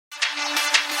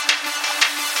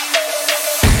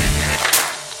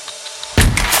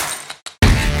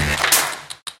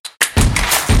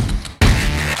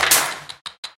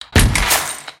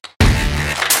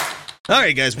All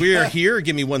right, guys, we are here.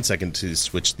 Give me 1 second to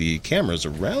switch the cameras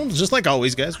around. Just like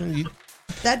always, guys.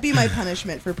 That'd be my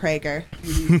punishment for Prager.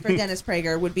 For Dennis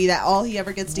Prager would be that all he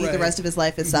ever gets to eat the rest of his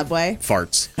life is Subway.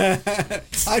 Farts.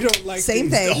 I don't like Same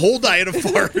these. thing. The whole diet of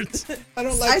farts. I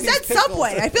don't like I these said pickles.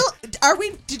 Subway. I feel. Are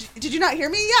we? Did you not hear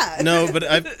me? Yeah. No, but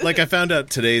I found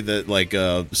out today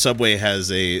that Subway has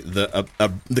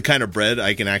the kind of bread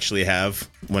I can actually have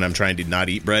when I'm trying to not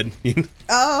eat bread.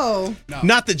 Oh. No.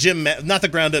 Not the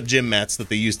ground up gym mats that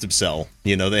they used to sell.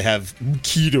 They have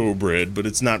keto bread, but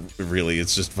it's not really.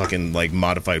 It's just fucking like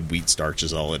modified wheat starch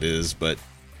is all it is. But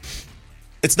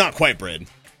it's not quite bread.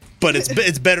 But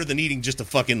it's better than eating just a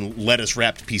fucking lettuce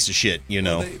wrapped piece of shit.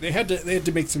 Well, they had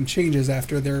to make some changes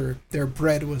after their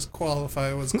bread was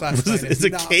classified it's as a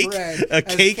not cake, bread, a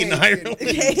cake in Ireland.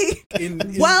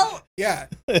 Well, yeah,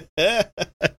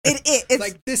 it's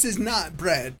like this is not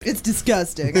bread. It's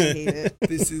disgusting. I hate it.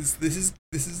 This is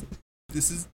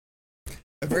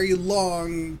a very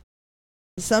long,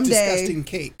 Someday, disgusting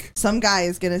cake. some guy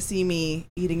is gonna see me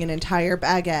eating an entire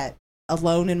baguette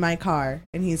alone in my car,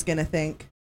 and he's gonna think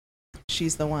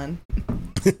she's the one.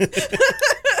 I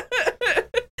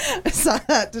saw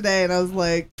that today, and I was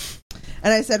like,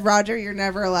 and I said, Roger, you're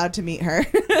never allowed to meet her.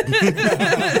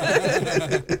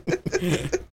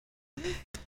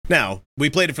 Now, we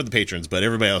played it for the patrons, but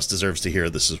everybody else deserves to hear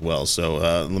this as well. So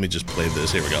let me just play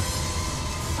this. Here we go.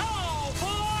 Hello,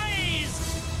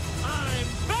 boys! I'm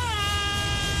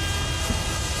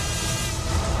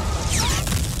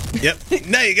back! Yep.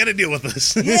 Now you got to deal with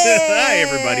this. Yay! Hi,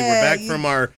 everybody. We're back from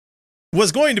our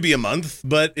was going to be a month,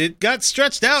 but it got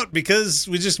stretched out because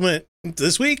we just went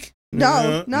this week.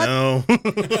 No, no.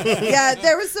 Yeah,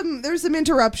 there was some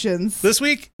interruptions. This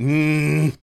week?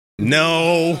 No.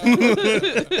 And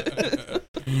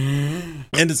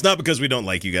it's not because we don't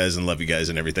like you guys and love you guys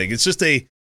and everything. It's just we've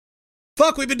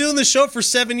been doing this show for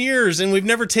 7 years and we've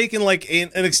never taken like an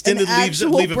extended leave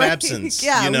of break. absence.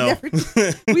 Yeah,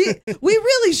 we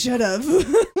really should have.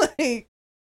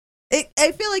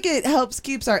 I feel like it helps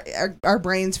keeps our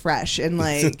brains fresh and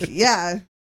like yeah.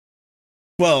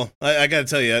 Well, I got to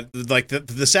tell you, like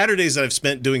the Saturdays that I've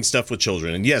spent doing stuff with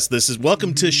children, and yes, this is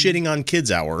welcome to shitting on kids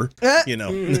hour,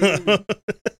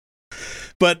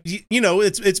 But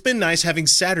it's been nice having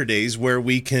Saturdays where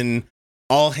we can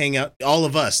all hang out, all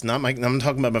of us. I'm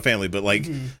talking about my family, but like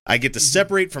I get to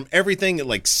separate from everything at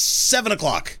like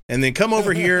 7:00, and then come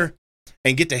over here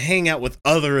and get to hang out with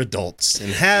other adults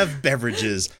and have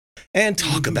beverages and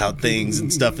talk about things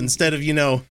and stuff instead of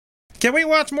can we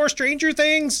watch more Stranger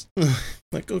Things?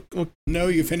 Like, No,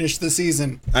 you finished the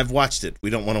season. I've watched it. We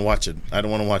don't want to watch it. I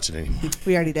don't want to watch it anymore.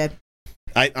 We already did.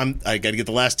 I got to get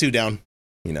the last 2 down.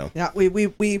 Yeah,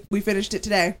 we finished it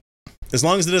today. As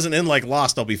long as it doesn't end like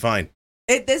Lost, I'll be fine.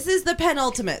 This is the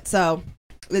penultimate, so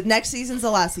the next season's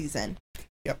the last season.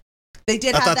 Yep. They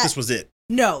did. I thought this was it.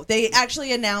 No, they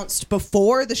actually announced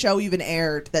before the show even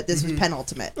aired that this was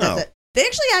penultimate. Oh. They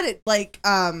actually had it like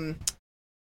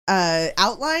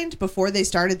outlined before they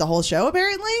started the whole show.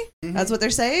 Apparently, that's what they're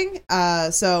saying.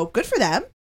 So good for them.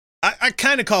 I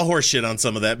kind of call horseshit on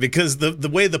some of that because the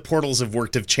way the portals have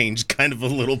worked have changed kind of a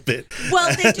little bit.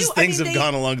 Well, they as do. things have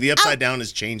gone along. The Upside Down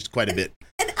has changed quite a bit.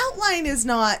 An outline is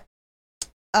not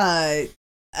set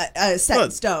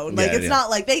in stone. Like it's not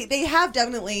like they have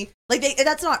definitely like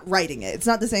that's not writing it. It's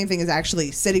not the same thing as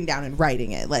actually sitting down and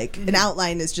writing it. Like an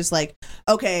outline is just like,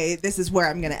 okay, this is where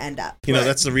I'm going to end up.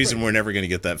 That's the reason we're never going to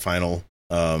get that final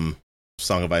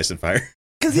Song of Ice and Fire.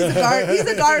 Because he's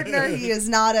a gardener. He is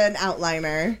not an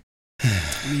outliner.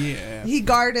 Yeah. He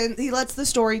lets the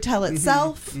story tell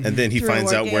itself. And then he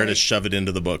finds out where to shove it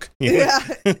into the book. Yeah.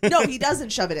 No, he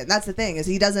doesn't shove it in. That's the thing, is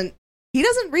he doesn't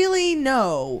really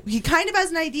know. He kind of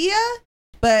has an idea,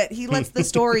 but he lets the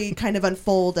story kind of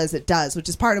unfold as it does, which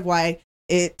is part of why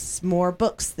it's more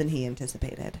books than he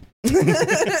anticipated.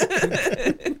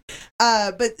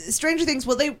 But Stranger Things,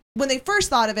 when they first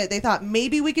thought of it, they thought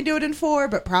maybe we could do it in 4,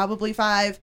 but probably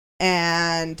 5.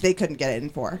 And they couldn't get it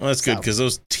in 4. Well, that's good because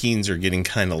those teens are getting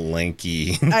kind of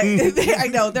lanky. I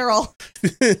know, they're all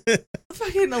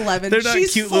fucking 11. They're not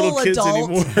She's cute full little kids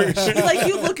adult. anymore. Like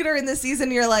you look at her in this season,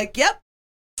 and you're like, "Yep,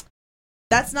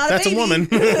 that's not a baby. A woman.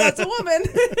 That's a woman."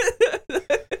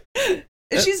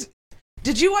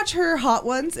 Did you watch her Hot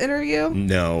Ones interview?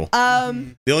 No.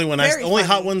 The only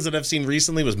Hot Ones that I've seen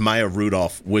recently was Maya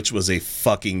Rudolph, which was a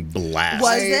fucking blast.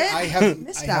 Was it? I haven't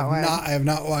missed I that have one. not. I have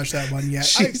not watched that one yet.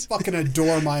 I fucking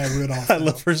adore Maya Rudolph. I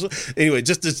love her. Anyway,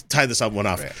 just to tie this one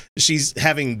off, Right. she's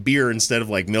having beer instead of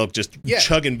like milk, just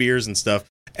chugging beers and stuff.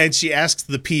 And she asks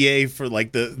the PA for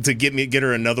like to get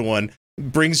her another one,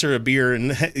 brings her a beer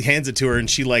and hands it to her, and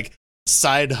she like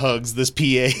side hugs this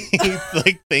PA,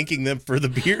 like thanking them for the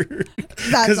beer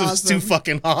That's because it was too awesome.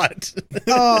 fucking hot.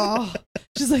 Oh,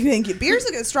 she's like, thank you. Beer's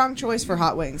a good, strong choice for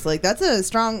hot wings. Like that's a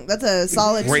solid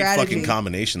Great strategy. fucking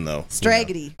combination, though.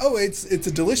 Strategy. Oh, it's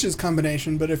a delicious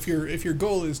combination, but if your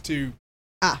goal is to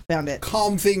Found it.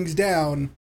 calm things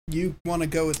down, you want to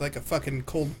go with like a fucking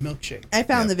cold milkshake. I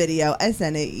found the video. I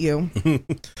sent it you.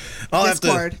 I'll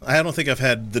Discord. have to. I don't think I've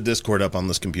had the Discord up on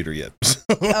this computer yet.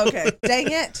 Okay.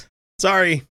 Dang it.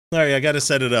 Sorry, I got to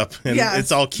set it up, and Yeah.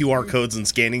 it's all QR codes and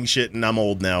scanning shit, and I'm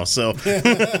old now, so.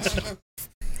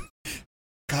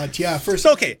 God, yeah. First,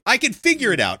 Okay, I can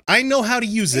figure it out. I know how to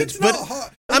use it, it's but not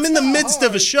hard. I'm It's in the not midst of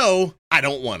a hard. show. I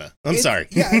don't want to. I'm sorry.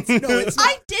 Yeah, it's not.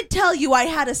 I did tell you I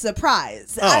had a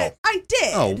surprise. Oh. I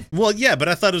did. Oh, well, yeah, but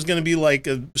I thought it was going to be like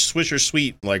a Swisher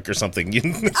Sweet, like, or something. No,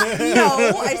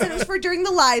 I said it was for during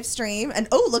the live stream. And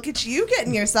look at you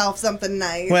getting yourself something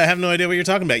nice. Well, I have no idea what you're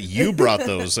talking about. You brought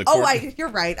those. You're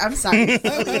right. I'm sorry.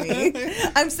 Silly me.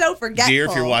 I'm so forgetful. Dear,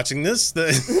 if you're watching this,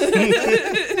 That's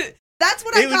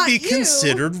what I it would got be you.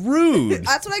 considered rude.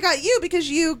 That's what I got you because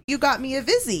you got me a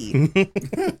Vizzy.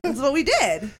 That's what we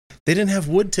did. They didn't have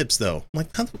wood tips, though. I'm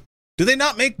like, do they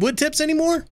not make wood tips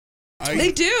anymore?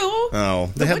 They do.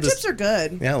 Oh, The they have wood this. tips are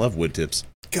good. Yeah, I love wood tips.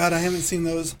 God, I haven't seen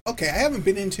those. Okay, I haven't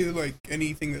been into like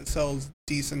anything that sells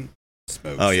decent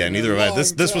smokes. Oh yeah, in neither a have I.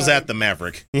 This long was time. at the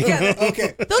Maverick. Yeah.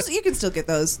 Okay. Those you can still get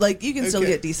those. Like you can still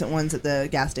Okay. get decent ones at the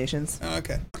gas stations.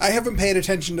 Okay. I haven't paid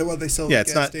attention to what they sell Yeah, at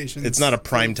it's gas not. stations. It's not a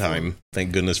prime time.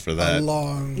 Thank goodness for A that.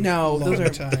 long, No, long those are-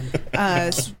 time.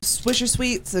 Swisher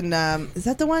Sweets and is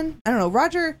that the one? I don't know.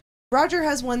 Roger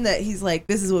has one that he's like,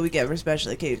 this is what we get for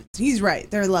special occasions. He's right.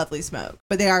 They're lovely smoke,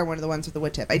 but they are one of the ones with the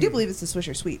wood tip. I do believe it's the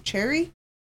Swisher Sweet cherry.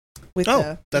 With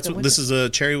That's what this is, a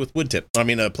cherry with wood tip. I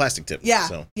mean, a plastic tip. Yeah,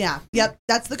 So yeah, yep.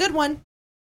 That's the good one.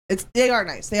 They are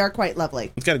nice. They are quite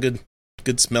lovely. it's got a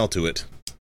good smell to it.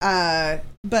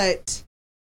 But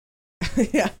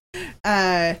yeah.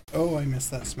 Oh, I miss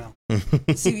that smell.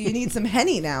 So you need some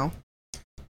Henny now.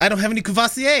 I don't have any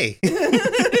Courvoisier.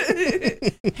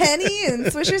 Henny and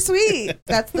Swisher Sweet.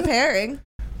 That's the pairing.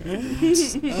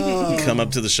 Come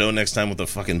up to the show next time with a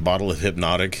fucking bottle of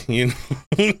Hypnotic. You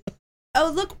know?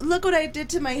 Oh, look what I did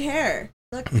to my hair.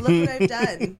 Look what I've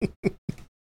done.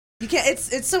 You can't.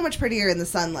 It's so much prettier in the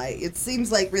sunlight. It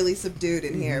seems like really subdued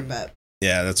in here, but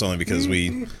Yeah, that's only because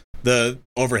the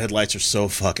overhead lights are so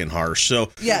fucking harsh.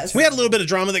 So yes, we had a little bit of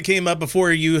drama that came up before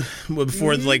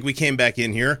like we came back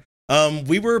in here.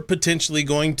 We were potentially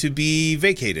going to be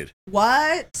vacated.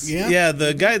 What? Yeah. Yeah,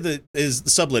 the guy that is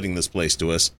subletting this place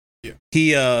to us.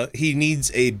 Yeah. He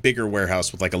needs a bigger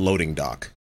warehouse with like a loading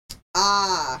dock.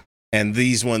 Ah, And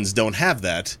these ones don't have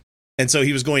that. And so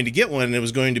he was going to get one, and it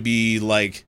was going to be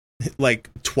like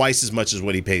twice as much as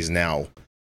what he pays now.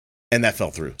 And that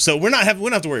fell through. So we don't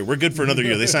have to worry. We're good for another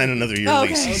year. They signed another year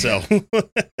Okay. lease. So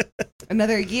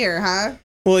another year, huh?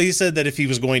 well, he said that if he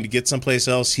was going to get someplace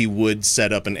else, he would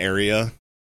set up an area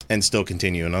and still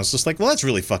continue. And I was just like, well, that's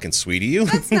really fucking sweet of you.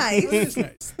 That's nice. That is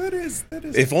nice. That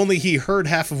is. If only he heard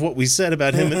half of what we said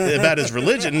about him, about his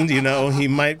religion, he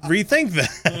might rethink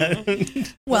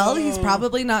that. Well, he's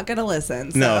probably not going to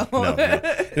listen. So. No.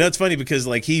 It's funny because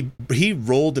like he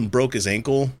rolled and broke his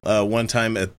ankle one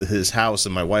time at his house,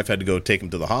 and my wife had to go take him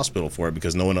to the hospital for it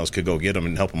because no one else could go get him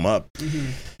and help him up.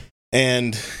 Mm-hmm.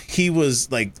 And he was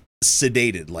like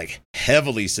sedated, like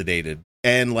heavily sedated,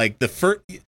 and like the first.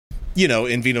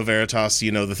 In vino veritas,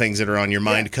 the things that are on your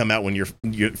mind come out when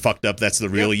you're fucked up. That's the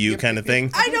real you kind of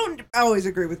thing. I don't always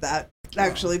agree with that,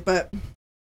 actually, but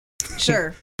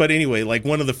sure. But anyway, like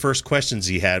one of the first questions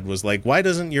he had was like, why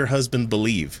doesn't your husband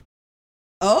believe?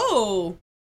 Oh.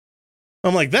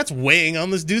 I'm like, that's weighing on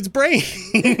this dude's brain.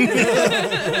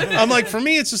 I'm like, for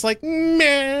me, it's just like,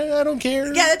 meh, I don't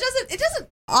care. Yeah, it doesn't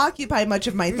occupy much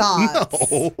of my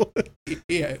thoughts. No.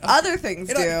 Yeah. Other things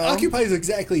It do. occupies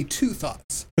exactly 2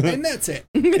 thoughts, and that's it.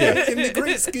 Yeah. In the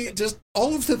great scheme, just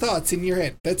all of the thoughts in your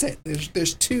head. That's it.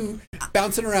 There's 2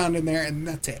 bouncing around in there, and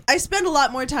that's it. I spend a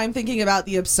lot more time thinking about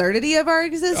the absurdity of our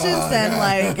existence than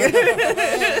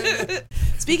like.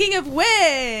 Speaking of which,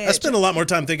 I spend a lot more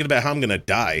time thinking about how I'm gonna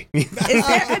die.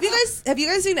 have you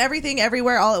guys seen Everything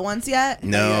Everywhere All at Once yet?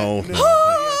 No.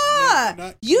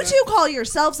 You two call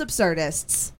yourselves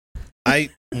absurdists. I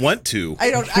want to. I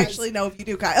don't actually know if you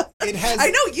do, Kyle. It has. I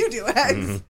know you do, X.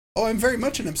 Mm-hmm. Oh, I'm very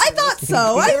much an absurdist. I thought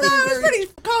so. I Very, thought I was very-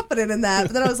 pretty confident in that,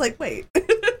 but then I was like, wait.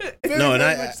 very, No, and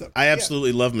very I much so. I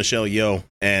absolutely love Michelle Yeoh,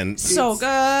 and So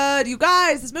good, you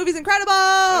guys. This movie's incredible.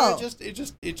 No,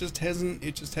 it just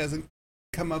hasn't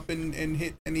come up and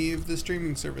hit any of the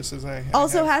streaming services.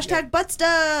 Also, I have hashtag yet. butt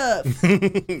stuff.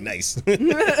 nice.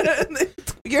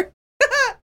 You're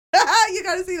You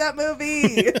gotta see that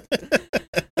movie.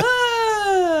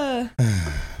 Ah.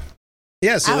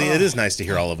 Yeah, so it is nice to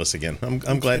hear all of us again.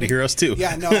 I'm glad to hear us too.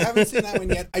 Yeah, no, I haven't seen that one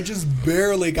yet. I just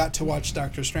barely got to watch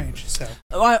Doctor Strange. So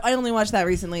I only watched that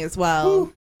recently as well.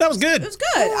 Ooh, that was good. It was good.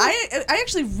 I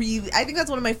actually I think that's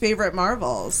one of my favorite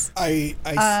Marvels.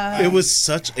 It was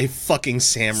such a fucking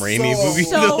Sam Raimi movie.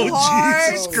 So though.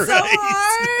 hard. Jesus So Christ.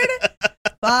 hard.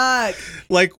 Fuck.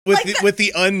 Like with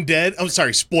the undead. Oh,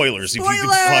 sorry, spoilers. If you fuck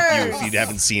you if you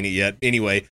haven't seen it yet.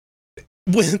 Anyway,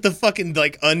 with the fucking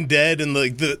like undead and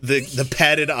like the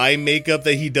padded eye makeup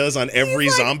that he does on every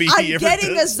zombie he ever does. I'm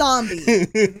getting a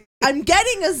zombie. I'm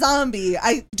getting a zombie.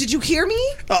 Did you hear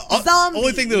me? Zombie.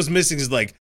 Only thing that was missing is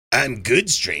like, I'm good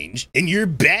Strange and you're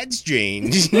bad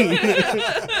Strange. But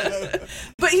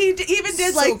he even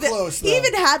did like he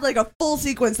even had like a full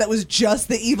sequence that was just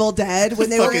the Evil Dead when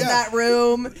they were in that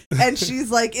room and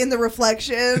she's like in the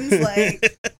reflections like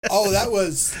that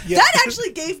was that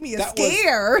actually gave me a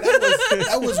scare.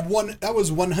 That was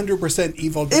 100%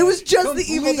 Evil Dead. It was just the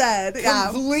Evil Dead.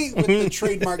 Complete with the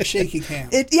trademark shaky cam.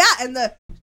 And the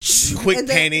quick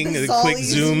panning, the quick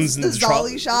zooms, and the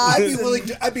Zolly shots.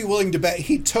 I'd be willing to bet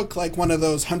he took like one of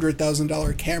those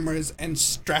 $100,000 cameras and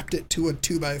strapped it to a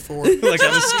 2x4, like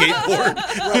on a skateboard.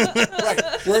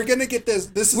 Right. We're gonna get this.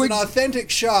 This is an authentic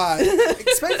shot,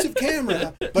 expensive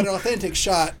camera, but an authentic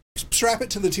shot. Strap it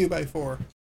to the 2x4.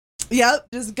 Yep,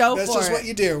 just go for it. That's just what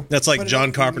you do. That's like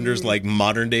John Carpenter's like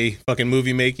modern day fucking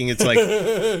movie making. It's like,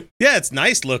 yeah, it's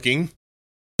nice looking,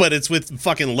 but it's with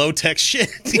fucking low tech shit.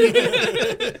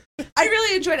 I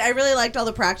really enjoyed it. I really liked all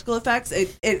the practical effects.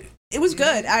 It was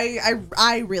good.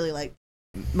 I really liked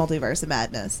Multiverse of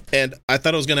Madness. And I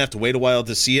thought I was gonna have to wait a while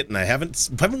to see it, and I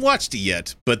haven't watched it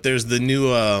yet. But there's the new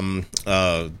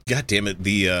god damn it,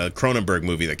 the Cronenberg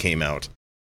movie that came out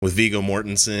with Viggo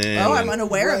Mortensen. Oh, I'm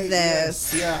unaware of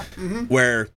this. Yes, yeah. Mm-hmm.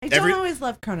 Where I don't always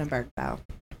love Cronenberg though.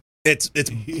 It's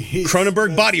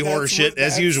Cronenberg body horror shit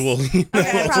as usual. Okay,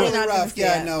 I'm probably not rough.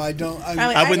 Yeah, no, I don't.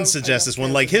 I wouldn't suggest this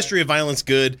one. Like History of Violence,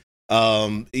 good.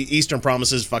 Eastern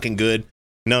Promises, fucking good.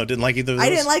 No, didn't like either of those? I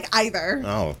didn't like either.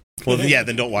 Oh. Well, yeah,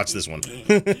 then don't watch this one.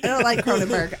 I don't like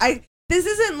Cronenberg. This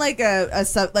isn't like a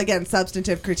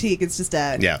substantive critique. It's just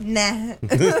a nah.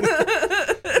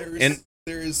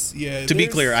 To be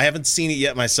clear, I haven't seen it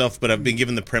yet myself, but I've been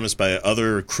given the premise by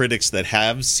other critics that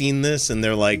have seen this, and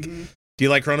they're like, do you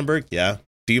like Cronenberg? Yeah.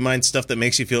 Do you mind stuff that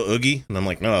makes you feel oogie? And I'm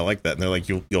like, no, I like that. And they're like,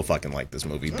 you'll fucking like this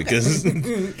movie because.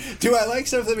 Do I like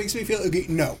stuff that makes me feel oogie?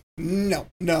 No.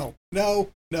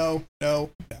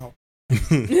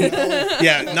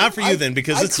 Yeah, not for you then,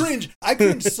 because I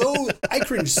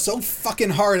cringe so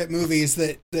fucking hard at movies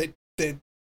that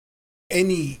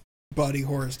any body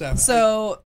horror stuff.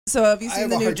 So have you seen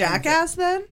the new Jackass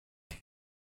then?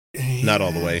 Not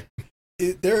all the way.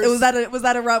 Was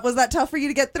that tough for you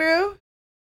to get through?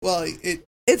 Well,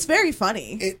 it's very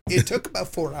funny. It took about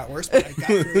 4 hours, but I got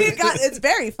through it. It's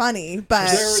very funny, but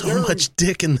there's so much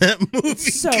dick in that movie.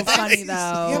 So funny though.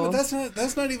 Yeah, but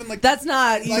that's not even like that's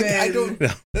not like even. I don't.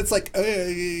 That's like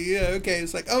yeah, okay.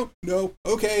 It's like no,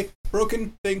 okay,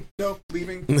 broken thing, no,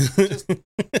 leaving.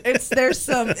 There's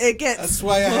some. It gets. That's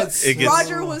why I had.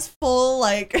 Roger was full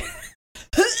like.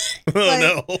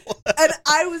 No! And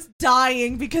I was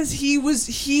dying because he was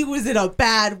in a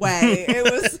bad way. It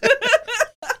was.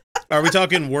 Are we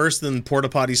talking worse than porta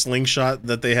potty slingshot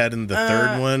that they had in the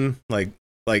third one, like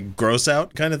gross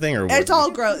out kind of thing, or what? It's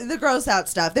all gross. The gross out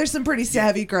stuff. There's some pretty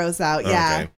heavy gross out.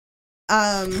 Yeah.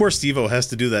 Okay. Poor Steve-O has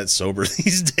to do that sober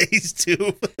these days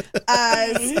too.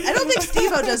 I don't think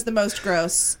Steve-O does the most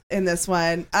gross in this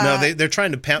one. No, they're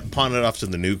trying to pawn it off to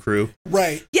the new crew.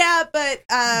 Right. Yeah, but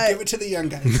give it to the young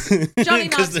guys. Johnny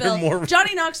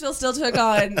Knoxville still took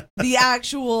on the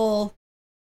actual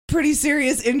pretty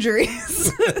serious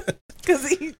injuries because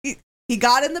he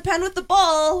got in the pen with the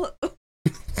ball.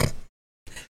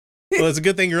 Well, it's a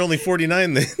good thing you're only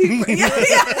 49 then.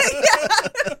 Yeah.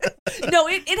 No,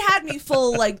 it had me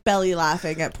full like belly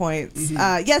laughing at points.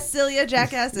 Mm-hmm. Yes, Celia,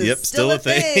 Jackass is still a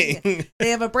thing. They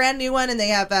have a brand new one, and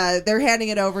they're handing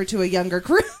it over to a younger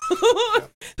crew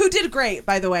who did great,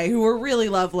 by the way, who were really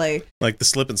lovely. Like the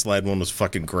slip and slide one was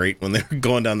fucking great when they were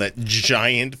going down that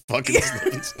giant fucking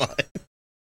slip and slide.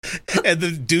 And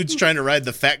the dude's trying to ride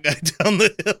the fat guy down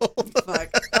the hill. Fuck.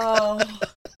 Oh.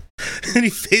 And he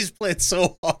faceplanted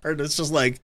so hard. It's just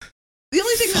like, the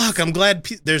only thing fuck, I'm glad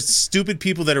there's stupid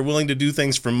people that are willing to do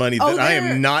things for money that I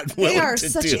am not willing to do. They are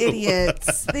such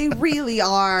idiots. They really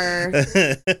are.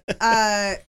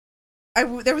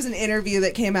 there was an interview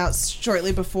that came out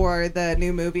shortly before the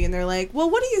new movie, and they're like, well,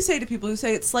 what do you say to people who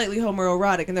say it's slightly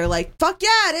homoerotic? And they're like, fuck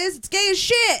yeah, it is. It's gay as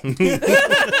shit.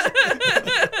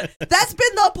 That's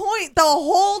been the point the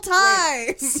whole time.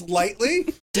 Wait,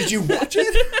 slightly? Did you watch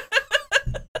it?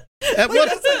 At what,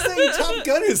 That's like saying Top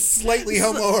Gun is slightly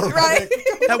homoerotic. Right?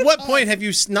 at what point have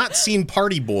you not seen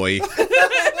Party Boy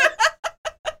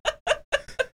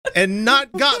and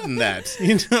not gotten that?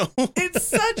 You know,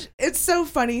 It's so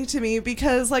funny to me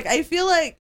because like I feel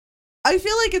like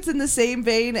it's in the same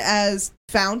vein as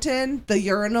Fountain, the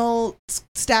urinal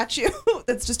statue.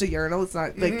 That's just a urinal. It's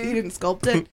not like he didn't sculpt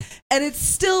it, and it's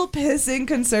still pissing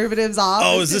conservatives off.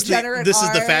 oh, with is this degenerate is the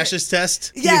art. fascist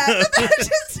test? Yeah, the fascist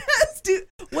test. Dude,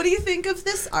 what do you think of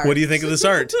this art? What do you think of this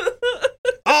art?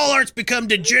 All arts become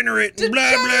degenerate. Blah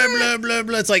blah blah blah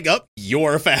blah. It's like, oh,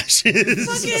 you're a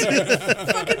fascist.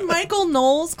 Fucking Michael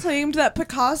Knowles claimed that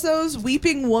Picasso's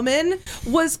Weeping Woman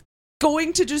was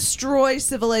going to destroy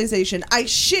civilization. I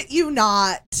shit you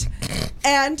not.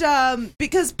 And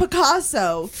because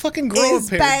Picasso Fucking grow is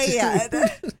a pair.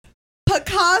 bad.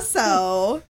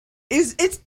 Picasso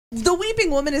it's the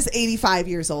Weeping Woman is 85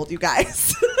 years old, you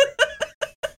guys.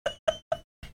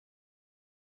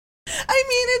 I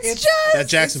mean, it's just That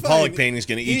Jackson It's fine. Pollock painting is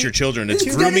going to eat your children. It's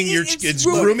It's grooming gonna your. eat- It's it's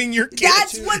grooming your kids.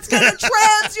 that's what's gonna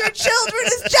trans your children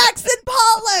is Jackson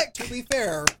Pollock.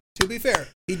 To be fair,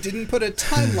 he didn't put a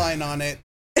timeline on it.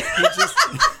 He just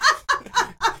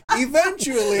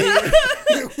eventually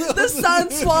The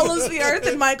sun swallows the earth,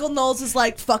 and Michael Knowles is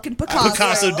like, fucking Picasso.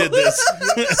 Picasso did this.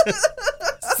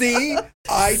 See,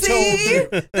 I See? told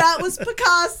you. That was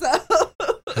Picasso.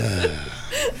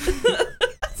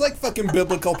 It's like fucking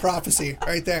biblical prophecy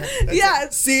right there. That's Yeah.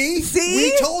 it. See, See?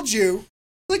 we told you.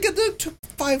 Look at the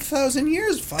 5,000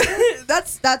 years. Fuck.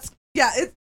 that's yeah.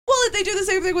 They do the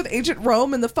same thing with ancient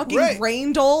Rome and the fucking Right.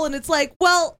 grain dole, and it's like,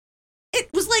 well, it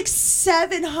was like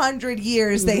 700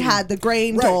 years they had the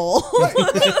grain Right. dole.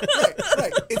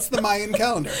 right. It's the Mayan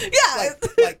calendar. Yeah.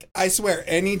 Like I swear,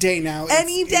 any day now.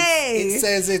 Any day. It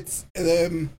says it's.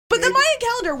 But the Mayan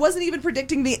calendar wasn't even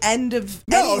predicting the end of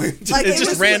No, any, it like, It it just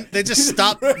was- ran. They just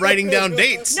stopped writing down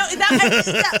dates. No,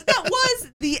 that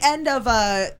was the end of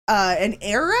an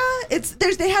era.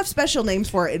 They have special names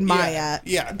for it in Maya.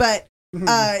 Yeah. But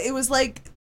it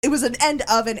was an end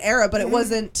of an era, but it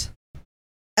wasn't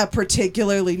a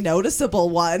particularly noticeable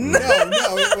one. No,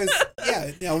 it was.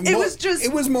 Yeah,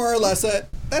 it was more or less I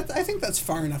think that's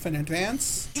far enough in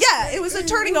advance. Yeah, it was a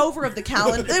turning over of the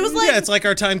calendar. It was like Yeah, it's like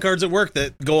our time cards at work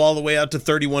that go all the way out to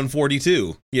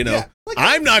 3142. You know, Yeah, like-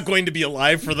 I'm not going to be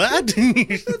alive for that.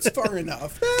 That's far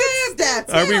enough.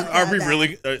 that's Are we that.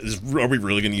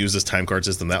 really going to use this time card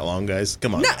system that long, guys?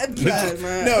 Come on.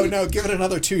 No, give it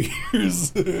another 2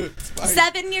 years. It's fine.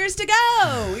 7 years to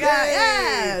go.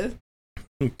 Yeah.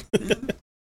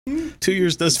 2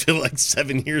 years does feel like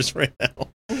 7 years right now.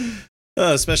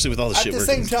 Especially with all the At shit the we're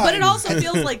same doing. time. But it also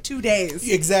feels like 2 days.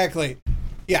 Exactly.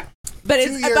 Yeah. But 2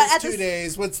 it's years, but at 2 the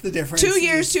days. What's the difference? 2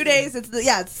 years, 2 days. It's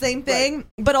the same thing.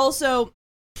 But also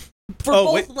for Oh,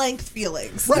 both wait. length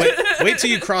feelings. Right. Wait till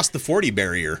you cross the 40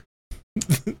 barrier.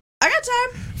 I got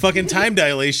time. Fucking time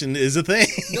dilation is a thing.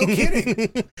 No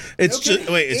kidding. It's No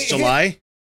kidding. it's It- July?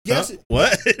 Yes. Huh?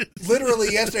 What?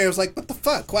 Literally yesterday, I was like, "What the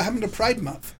fuck? What happened to Pride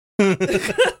Month?"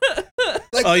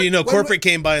 Like, Oh, you know, when- corporate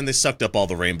came by and they sucked up all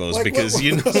the rainbows Like, because, what-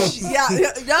 you know,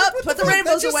 Yep. Put the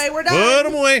rainbows away. We're done. put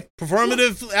them away.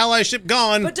 Performative allyship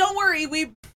gone. But don't worry,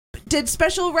 we did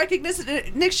special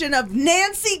recognition of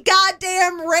Nancy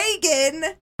goddamn Reagan.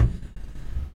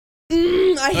 I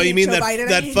hate Oh, you mean Joe that Biden. I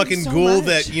that hate him fucking so ghoul much.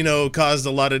 that, you know, caused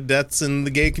a lot of deaths in the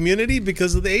gay community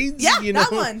because of the AIDS? Yeah, you know?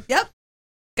 that one. Yep.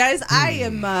 Guys, I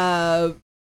am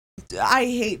I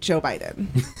hate Joe Biden.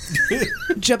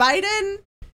 Joe Biden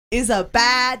is a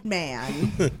bad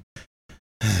man.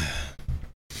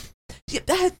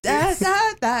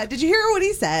 Did you hear what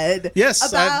he said? Yes,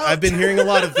 About- I've been hearing a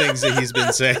lot of things that he's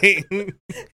been saying.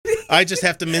 I just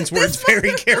have to mince words This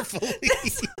very motherfucker- carefully.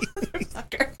 This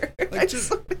motherfucker. Like, I just-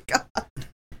 swear to God.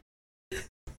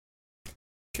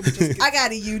 Can we just I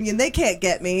got a union. They can't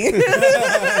get me.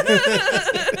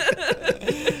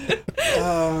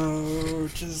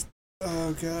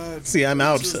 Oh god. See, I'm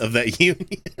out of that union.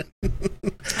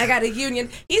 I got a union.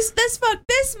 This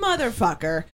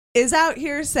motherfucker is out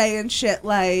here saying shit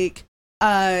like,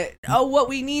 what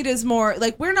we need is more,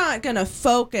 like, we're not gonna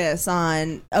focus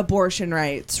on abortion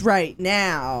rights right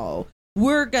now.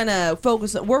 We're gonna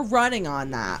focus, we're running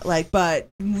on that, like, but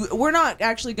we're not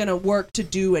actually gonna work to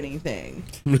do anything.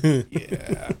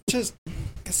 Yeah. Just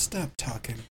stop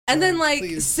talking. And then, like,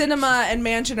 Please. Cinema and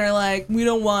Manchin are like, we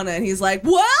don't want it. And he's like,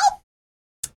 well,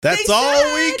 That's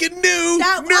all we can do.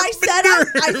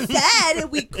 I said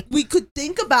we could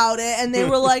think about it, and they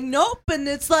were like, nope. And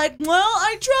it's like, well,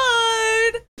 I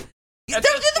tried. They're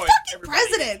the fucking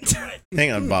president.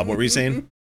 Hang on, Bob. What were you saying?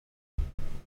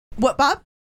 What, Bob?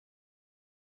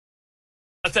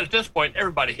 I said at this point,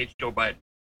 everybody hates Joe Biden.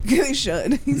 They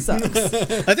should. He sucks.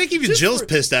 I think even Jill's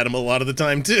pissed at him a lot of the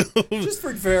time too. Just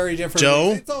for very different Joe?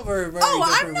 reasons. It's all very, very Oh,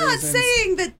 different I'm not reasons.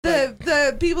 saying that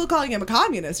the people calling him a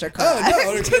communist are correct.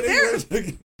 Oh, no.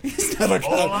 He's not a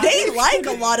communist. They like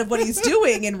a lot of what he's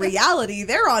doing. In reality,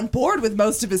 they're on board with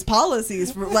most of his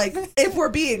policies. Like, if we're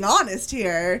being honest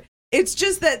here, it's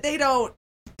just that they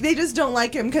just don't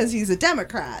like him because he's a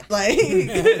Democrat. Like,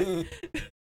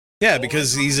 Yeah,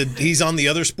 because he's on the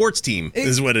other sports team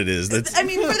is what it is. That's I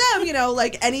mean, for them,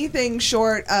 like anything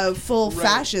short of full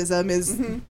fascism is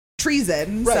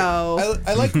treason. Right. So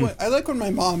I like when my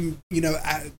mom,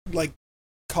 like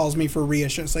calls me for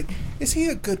reassurance. Like, is he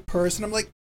a good person? I'm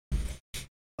like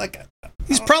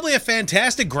he's probably a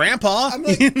fantastic grandpa. I'm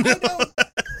like, you I know? don't.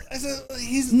 I said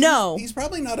he's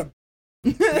probably not a.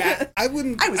 Bad, I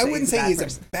wouldn't say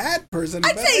he's a bad person.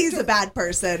 I'd say he's a bad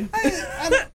person.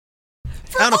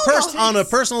 On a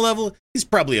personal level, he's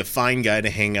probably a fine guy to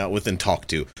hang out with and talk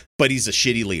to, but he's a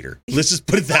shitty leader. Let's just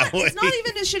put it that way. He's not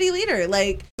even a shitty leader.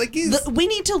 We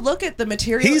need to look at the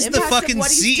material. He's the impact fucking of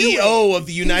what he's CEO doing. of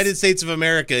the United States of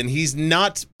America, and he's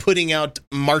not putting out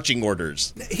marching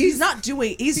orders. He's not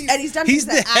doing. He's done. He's things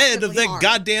the that head of actively that harm.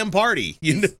 goddamn party.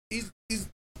 You know? He's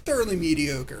thoroughly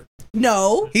mediocre.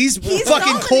 No, He's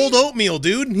fucking cold oatmeal,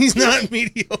 dude. He's not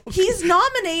mediocre. He's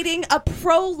nominating a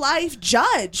pro-life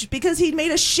judge because he made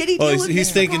a shitty deal with he's Mitch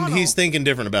thinking McConnell. he's thinking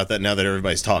different about that now that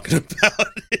everybody's talking about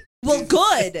it. Well,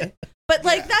 good, but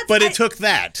that's. But it took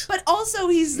that. But also,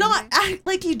 he's not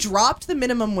like he dropped the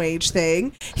minimum wage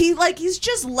thing. He's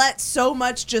just let so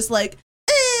much and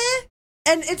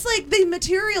it's like the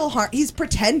material harm. He's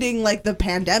pretending like the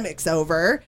pandemic's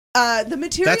over. The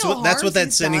material That's what that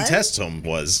he's sending done. tests home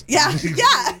was. Yeah.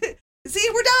 See,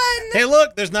 we're done. Hey,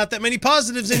 look, there's not that many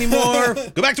positives anymore.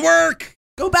 Go back to work.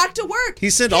 Go back to work. He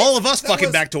sent all of us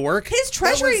fucking back to work. His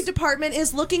Treasury Department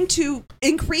is looking to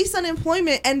increase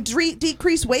unemployment and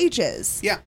decrease wages.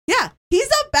 Yeah. Yeah. He's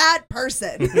a bad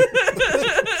person.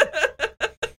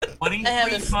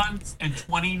 23 months and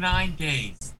 29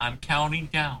 days. I'm counting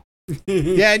down.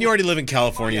 Yeah, and you already live in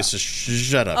California, so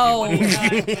shut up. Oh. You.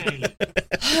 29 days.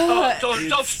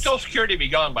 Social Security be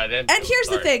gone by then. And here's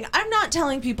the thing. I'm not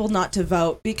telling people not to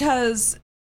vote because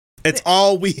It's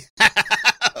all we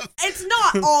have. it's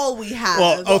not all we have.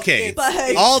 Well, okay.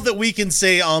 But all that we can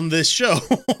say on this show.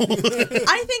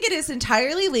 I think it is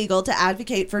entirely legal to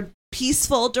advocate for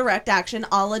peaceful direct action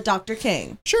a la Dr.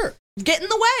 King. Sure. Get in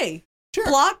the way. Sure.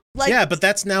 Block, Yeah, but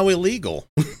that's now illegal.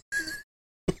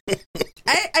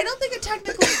 I don't think it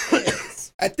technically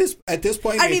is. At this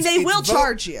point, I mean, they will vote,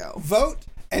 charge you. Vote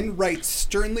and write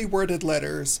sternly worded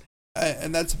letters,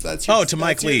 and that's to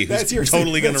Mike Lee, who's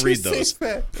totally going to read those.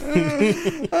 I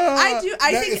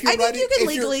think you can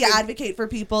legally advocate for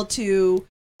people to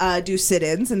do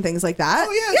sit-ins and things like that.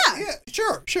 Oh yeah.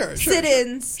 Sure.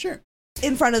 Sit-ins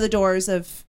in front of the doors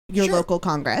of your local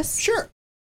Congress. Sure.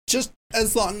 Just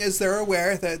as long as they're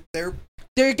aware that they're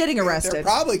getting arrested. you're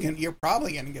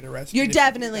probably going to get arrested. You're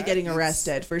definitely getting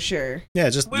arrested for sure. Yeah,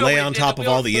 just lay on top of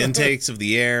all the intakes of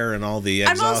the air and all the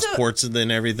exhaust ports and then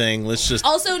everything. Let's just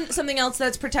Also, something else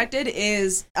that's protected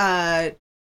is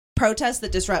protests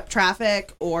that disrupt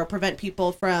traffic or prevent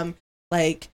people from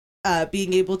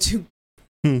being able to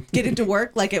get into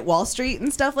work, like at Wall Street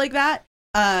and stuff like that.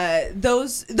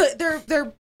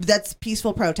 That's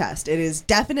peaceful protest. It is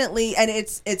definitely, and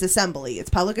it's assembly. It's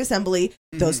public assembly.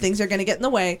 Mm-hmm. Those things are going to get in the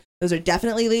way. Those are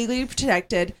definitely legally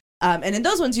protected. And in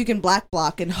those ones, you can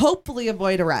block and hopefully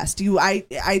avoid arrest.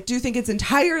 I do think it's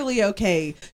entirely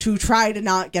okay to try to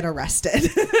not get arrested.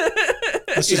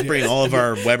 let's just bring all of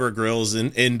our Weber grills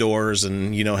indoors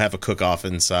and have a cook-off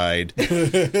inside with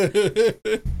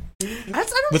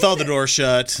all the doors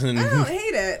shut. And I don't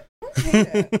hate it.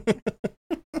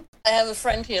 I have a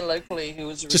friend here locally who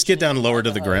was just get down lower to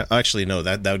the ground. Actually, no,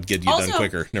 that would get you done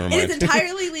quicker. Never mind. It is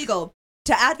entirely legal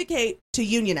to advocate to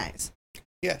unionize.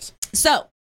 Yes. So,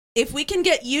 if we can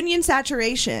get union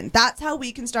saturation, that's how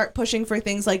we can start pushing for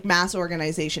things like mass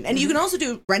organization. And you can also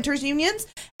do renters unions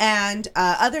and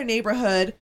other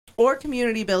neighborhood or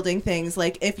community building things.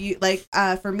 Like if you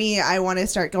for me, I want to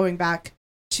start going back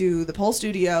to the pole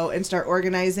studio and start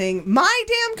organizing my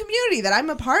damn community that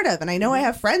I'm a part of, and I know I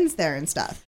have friends there and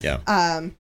stuff. Yeah.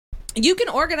 You can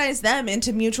organize them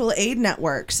into mutual aid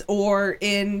networks or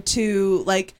into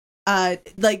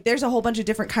like there's a whole bunch of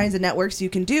different kinds of networks you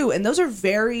can do, and those are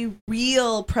very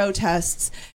real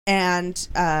protests and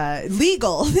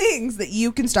legal things that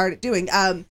you can start doing.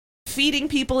 Feeding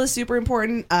people is super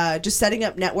important. Just setting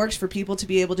up networks for people to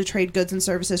be able to trade goods and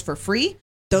services for free.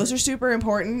 Those are super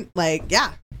important. Like,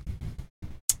 yeah.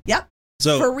 Yep.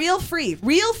 So for real free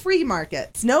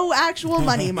markets, no actual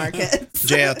money markets.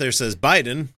 Jay out there says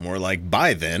Biden, more like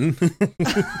buy then.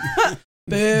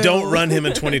 Boo. Don't run him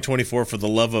in 2024 for the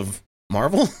love of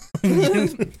Marvel.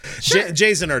 Sure.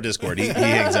 Jay's in our Discord. He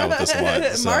hangs out with us a lot.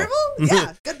 So. Marvel?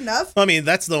 Yeah, good enough. I mean,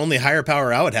 that's the only higher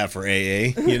power I would have for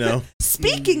AA, you know.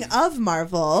 Speaking of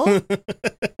Marvel,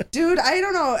 dude, I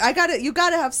don't know. You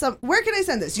gotta have some. Where can I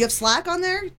send this? You have Slack on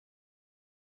there?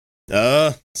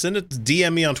 Send it.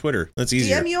 DM me on Twitter. That's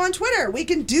easier. DM you on Twitter. We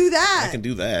can do that. I can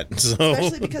do that. So.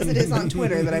 Especially because it is on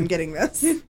Twitter that I'm getting this.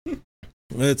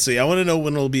 Let's see. I want to know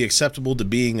when it'll be acceptable to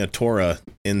being a Torah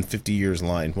in 50 years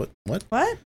line. What?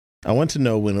 I want to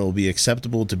know when it'll be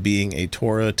acceptable to being a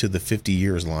Torah to the 50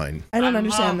 years line. I don't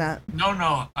understand that.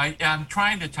 No. I'm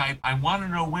trying to type. I want to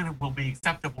know when it will be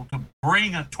acceptable to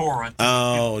bring a Torah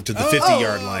to to the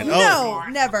 50-yard line. No,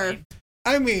 never.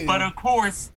 I mean, but of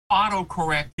course,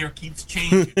 autocorrect here keeps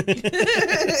changing.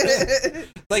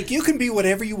 like you can be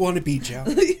whatever you want to be, Joe.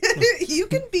 You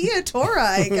can be a Torah,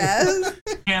 I guess.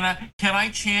 Can I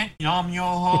chant Yom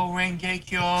Yoho Renge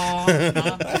Kyo? Yom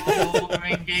Yoho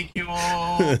Renge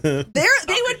Kyo.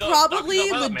 They would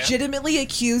probably legitimately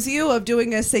accuse you of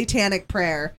doing a satanic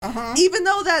prayer, even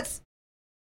though that's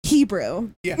Hebrew.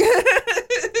 Yeah.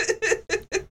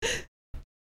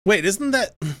 Wait, isn't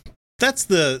that?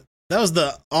 That was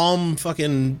the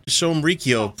fucking Shom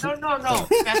Rikyo. No.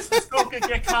 That's the Soka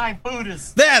Gakkai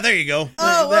Buddhist. There you go.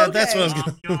 Oh, okay. That's what I was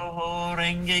going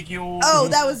Oh,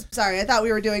 that was, sorry. I thought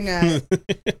we were doing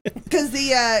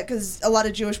because a lot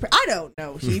of Jewish, I don't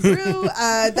know Hebrew,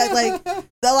 that like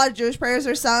a lot of Jewish prayers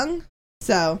are sung.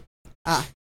 So, I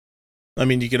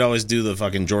mean, you could always do the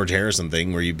fucking George Harrison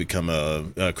thing where you become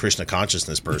a Krishna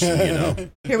consciousness person, you know?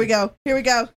 Here we go.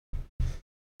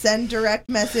 Send direct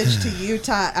message to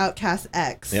Utah Outcast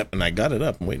X. Yep, and I got it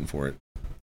up. I'm waiting for it.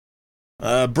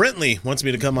 Brentley wants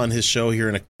me to come on his show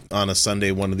here on a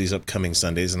Sunday, one of these upcoming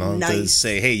Sundays, and I'll have to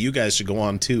say, hey, you guys should go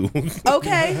on too.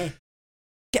 Okay.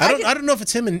 I don't know if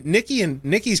it's him and Nikki, and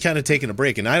Nikki's kind of taking a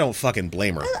break, and I don't fucking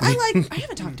blame her. I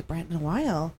haven't talked to Brent in a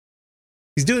while.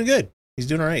 He's doing good. He's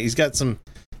doing all right. He's got some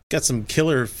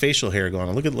killer facial hair going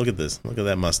on. Look at this. Look at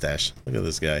that mustache. Look at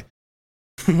this guy.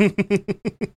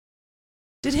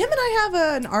 Did him and I have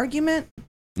an argument?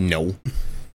 No.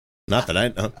 Not that I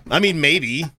know. I mean,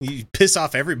 maybe. You piss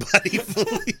off everybody.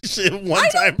 I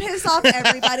don't piss off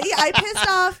everybody. I pissed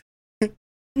off.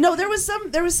 No, there was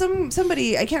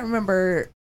somebody, I can't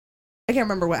remember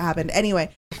what happened.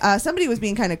 Anyway, somebody was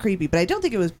being kind of creepy, but I don't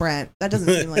think it was Brent. That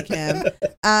doesn't seem like him.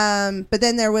 But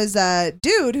then there was a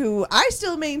dude who I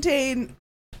still maintain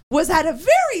had a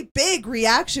very big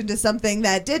reaction to something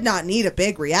that did not need a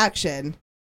big reaction.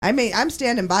 I'm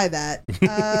standing by that.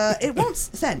 It won't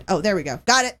send. Oh, there we go.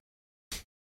 Got it.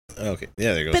 Okay.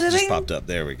 Yeah, there it goes. It just popped up.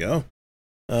 There we go.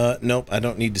 Nope. I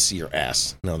don't need to see your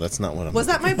ass. No, that's not what I'm. Was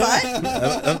that my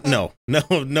butt? No.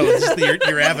 It's just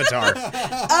your avatar.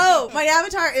 Oh, my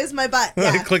avatar is my butt.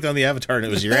 Yeah. I clicked on the avatar and it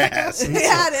was your ass.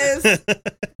 Yeah, it is.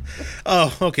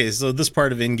 Oh, okay. So this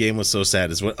part of in-game was so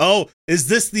sad. Is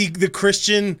this the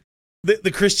Christian?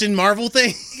 The Christian Marvel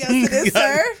thing? Yes, it is,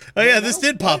 sir. Oh, yeah, this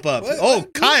did pop up.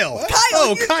 Kyle. What?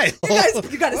 Oh, Kyle.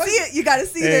 You gotta see it. You gotta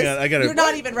see this. You're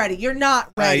not even ready. You're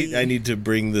not ready. I need to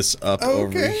bring this up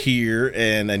over here,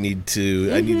 and I need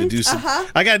to do some.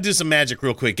 I gotta do some magic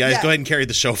real quick, guys. Yeah. Go ahead and carry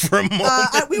the show for a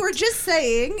moment. We were just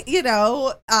saying,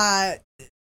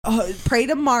 pray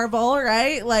to Marvel,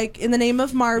 right? Like in the name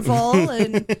of Marvel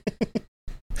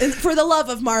and for the love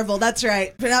of Marvel, that's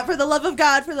right. Not for the love of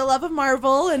God, for the love of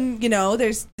Marvel, and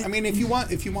there's. I mean, if you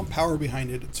want power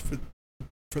behind it, it's for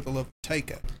the love of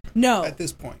Taika. No, at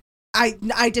this point,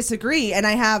 I disagree, and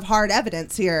I have hard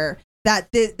evidence here that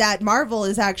that Marvel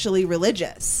is actually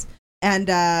religious, and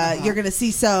you're gonna see.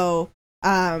 So,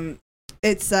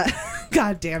 it's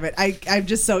God damn it! I'm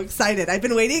just so excited. I've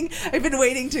been waiting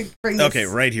to bring this. Okay,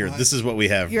 right here. What? This is what we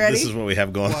have. You ready? This is what we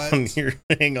have going on here.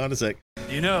 Hang on a sec.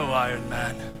 Iron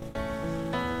Man,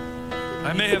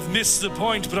 I may have missed the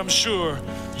point, but I'm sure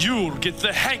you'll get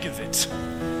the hang of it.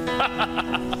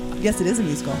 Yes, it is a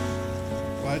musical.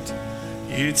 What?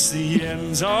 It's the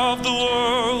end of the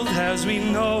world as we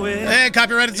know it. Hey,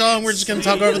 copyrighted song. We're just going to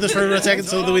talk over this for a second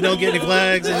so that we don't get any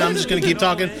flags, and I'm just going to keep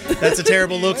talking. That's a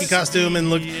terrible Loki costume, and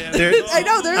look, I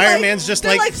know, they're Iron Man's just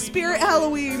they're like Spirit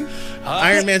Halloween.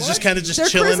 Iron Man's just kind of just They're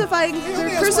chilling. crucifying.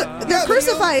 They're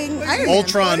crucifying Iron Man.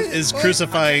 Ultron is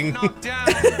crucifying.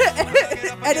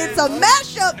 And it's a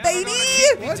mashup, baby.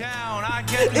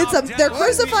 They're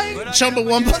crucifying.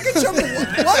 Chumbawamba.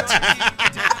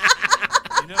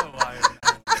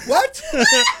 What?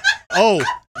 Oh,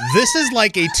 this is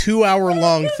like a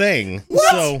 2-hour-long thing.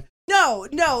 What? So No,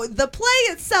 the play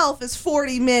itself is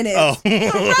 40 minutes. Oh.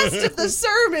 The rest of the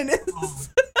sermon is...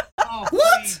 Oh,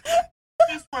 What?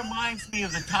 This reminds me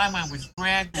of the time I was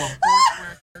dragged to a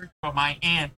Foursquare church by my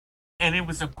aunt, and it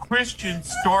was a Christian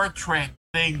Star Trek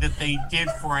thing that they did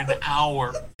for an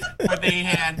hour, where they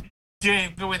had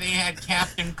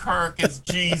Captain Kirk as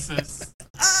Jesus.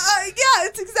 Yeah,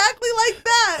 it's exactly like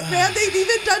that, man. They've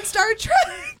even done Star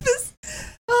Trek.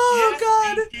 Oh,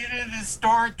 God. They did it in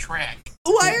Star Trek.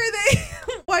 Why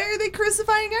are they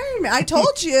crucifying Iron Man? I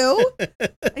told you.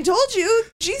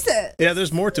 Jesus. yeah,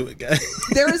 there's more to it, guys.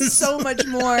 There is so much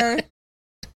more.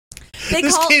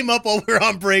 This came up while we were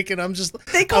on break, and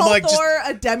They call like, Thor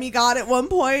a demigod at one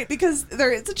point because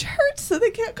it's a church, so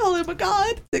they can't call him a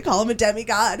god. They call him a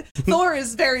demigod. Thor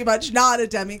is very much not a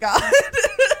demigod.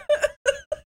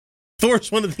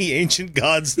 Thor's one of the ancient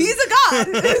gods. He's a god.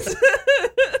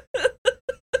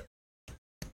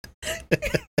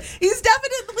 He's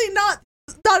definitely not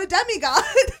a demigod.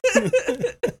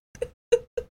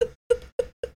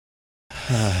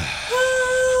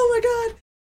 Oh my God.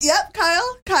 Yep,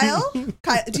 Kyle,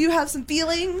 do you have some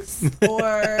feelings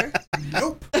or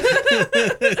Nope.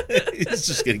 He's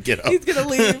just gonna get up. he's gonna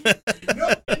leave?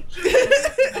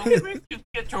 Christians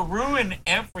get to ruin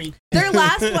everything. Their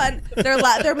last one,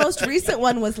 their most recent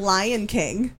one was Lion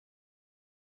King.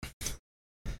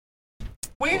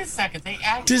 Wait a second, they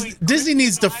actually Disney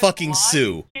needs to fucking Christianized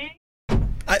sue.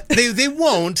 Lion They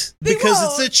won't They because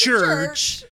won't. it's a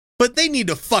church, but they need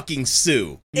to fucking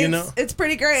sue. You know. It's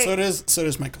pretty great. So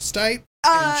does Michael Stipe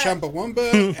and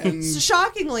Chumbawamba and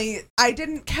Shockingly, I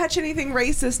didn't catch anything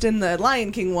racist in the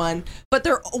Lion King one, but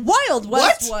their Wild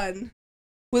West one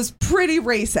was pretty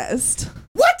racist.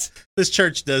 what? This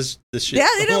church does this shit. Yeah,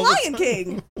 they did all the Lion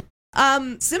King.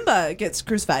 Simba gets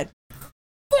crucified.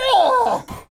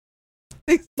 Fuck!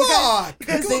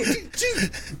 Because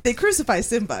they crucify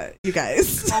Simba, you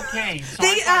guys. Okay, so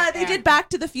They did Back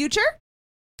to the Future.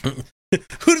 Who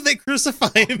did they crucify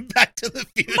in Back to the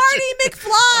Future? Marty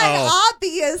McFly,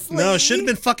 obviously. No, it should have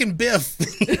been fucking Biff.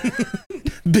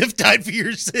 Biff died for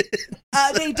your sin.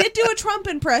 They did do a Trump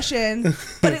impression,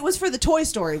 but it was for the Toy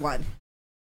Story one.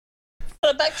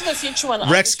 But Back to the Future one.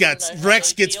 Rex gets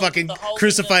fucking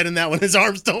crucified in that one. His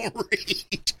arms don't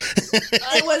reach.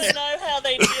 I want to know how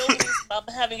they deal with his mum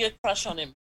having a crush on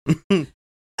him. They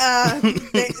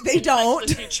don't. Back to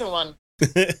the Future one.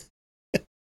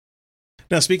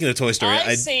 Now, speaking of Toy Story,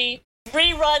 I see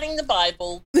rewriting the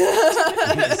Bible. Yeah,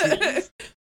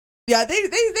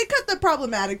 they cut the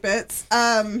problematic bits.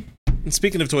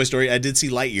 Speaking of Toy Story, I did see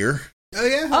Lightyear. Oh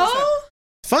yeah.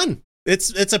 Fun.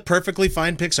 It's a perfectly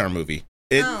fine Pixar movie.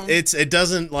 It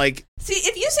doesn't like. See,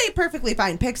 if you say perfectly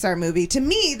fine Pixar movie, to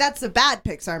me that's a bad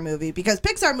Pixar movie because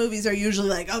Pixar movies are usually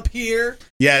like up here.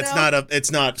 Yeah, it's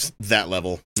not that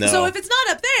level. No. So if it's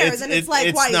not up there, then it's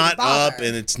like why it's not even bother? up,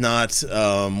 and it's not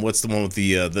what's the one with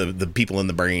the people in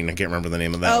the brain? I can't remember the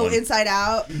name of that one. Inside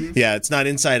Out. Mm-hmm. Yeah, it's not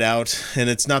Inside Out, and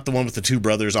it's not the one with the two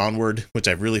brothers Onward, which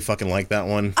I really fucking like that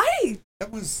one.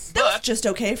 That was just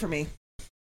okay for me.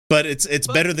 But it's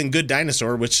better than Good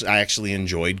Dinosaur, which I actually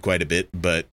enjoyed quite a bit.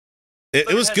 But it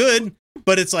was good.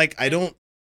 But it's like I don't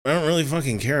really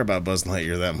fucking care about Buzz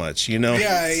Lightyear that much, you know?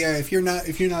 Yeah. If you're not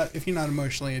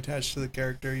emotionally attached to the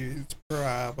character, it's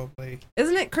probably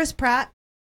Isn't it Chris Pratt?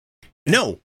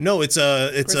 No, it's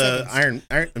Chris Iron.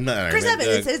 I'm not Iron Chris Man.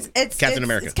 Evans. It's Captain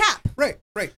America. It's Cap. right.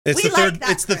 It's We the like third.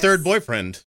 that, It's the Chris. third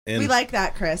boyfriend. And We like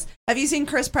that, Chris. Have you seen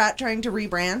Chris Pratt trying to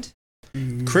rebrand?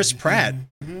 Chris Pratt.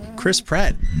 Chris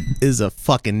Pratt is a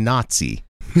fucking Nazi.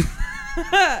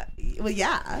 Well,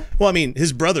 yeah. Well, I mean,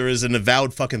 his brother is an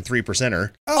avowed fucking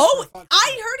 3%er. Oh,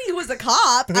 I heard he was a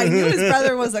cop. I knew his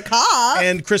brother was a cop.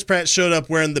 And Chris Pratt showed up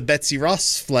wearing the Betsy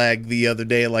Ross flag the other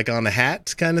day, like on a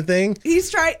hat kind of thing. He's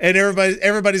trying. And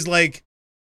everybody's like,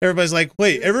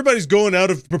 wait, everybody's going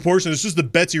out of proportion. It's just the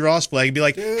Betsy Ross flag. You'd be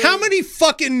like, how many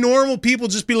fucking normal people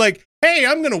just be like, hey,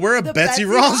 I'm going to wear a Betsy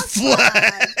Ross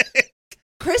flag?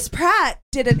 Chris Pratt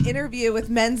did an interview with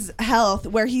Men's Health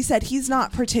where he said he's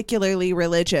not particularly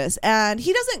religious and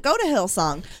he doesn't go to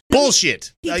Hillsong.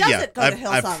 Bullshit. He doesn't go to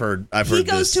Hillsong. I've heard he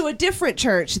goes this. to a different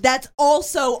church that's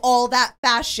also all that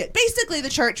fast shit. Basically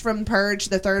the church from Purge,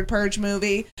 the third Purge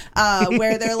movie,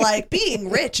 where they're like,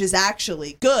 being rich is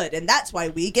actually good and that's why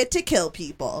we get to kill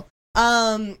people.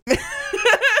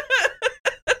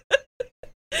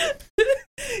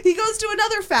 He goes to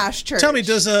another fast church. Tell me,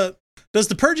 does the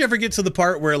Purge ever get to the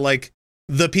part where like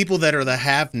the people that are the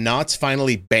have-nots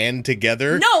finally band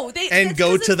together? No, and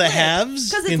go to the haves?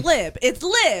 Because it's lib. It's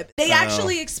lib. They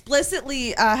actually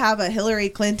explicitly have a Hillary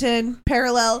Clinton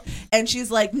parallel, and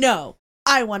she's like, no,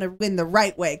 I want to win the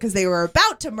right way, because they were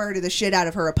about to murder the shit out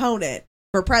of her opponent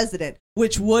for president,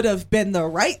 which would have been the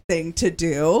right thing to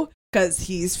do, because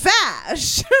he's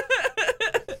fash.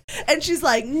 And she's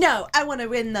like, no, I want to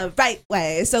win the right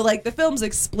way. So, like, the films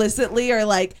explicitly are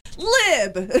like,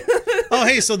 lib. Oh,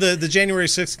 hey, so the January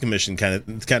 6th commission kind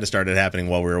of started happening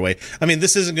while we were away. I mean,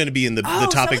 this isn't going to be in the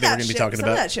topic that we're going to be talking about.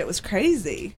 Some of that shit was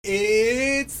crazy.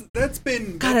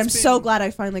 God, I'm so glad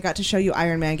I finally got to show you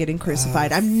Iron Man getting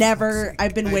crucified.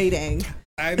 I've been waiting.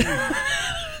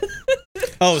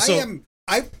 So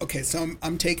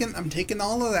I'm taking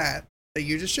all of that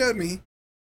you just showed me,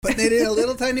 putting it in a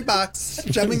little tiny box,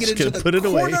 shoving it into the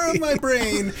corner of my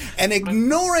brain, and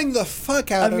ignoring the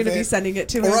fuck out of it. I'm going to be sending it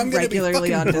to him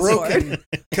regularly on Discord.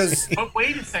 But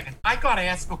wait a second, I got to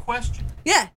ask a question.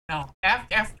 Yeah. Now,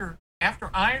 after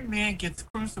Iron Man gets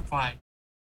crucified,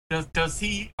 does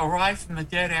he arise from the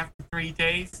dead after 3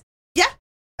 days? Yeah.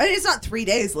 I mean, it's not 3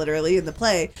 days, literally, in the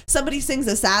play. Somebody sings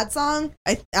a sad song.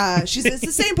 It's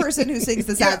the same person who sings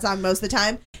the sad song most of the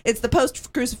time. It's the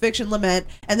post-crucifixion lament,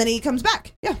 and then he comes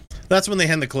back. Yeah. That's when they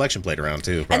hand the collection plate around,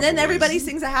 too. Probably. And then everybody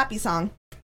sings a happy song.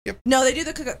 Yep. No, they do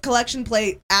the collection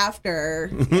plate after.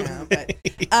 But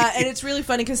and it's really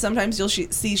funny because sometimes you'll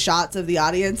see shots of the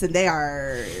audience, and they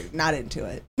are not into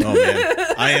it. Oh, man.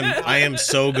 I am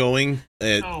so going.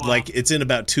 Like, it's in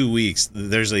about 2 weeks.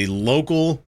 There's a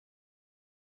local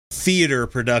theater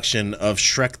production of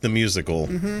Shrek the Musical,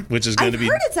 which is going to be...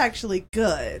 I've heard it's actually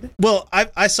good. Well,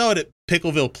 I saw it at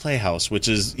Pickleville Playhouse, which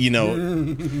is,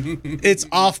 it's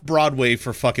off Broadway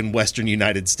for fucking Western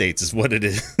United States is what it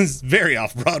is. Very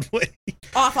off Broadway.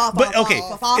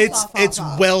 It's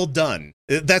well done.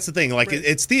 That's the thing. Like,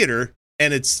 it's theater,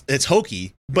 and it's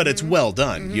hokey, but it's well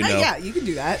done, Yeah, you can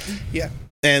do that. Yeah.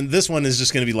 And this one is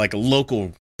just going to be like a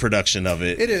local production of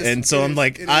it. It is. And so I'm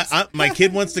like, my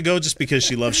kid wants to go just because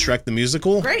she loves Shrek the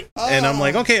Musical. Great. And I'm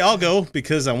like, okay, I'll go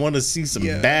because I want to see some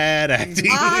bad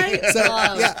acting. Funny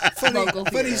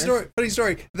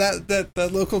story. That the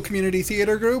local community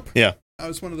theater group. Yeah. I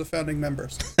was one of the founding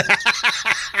members.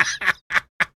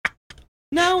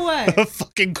 No way. A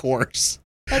fucking course.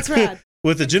 That's rad.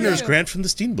 With a generous grant from the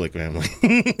Steenblick family.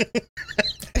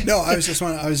 No, I was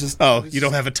just. Oh, you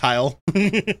don't have a tile?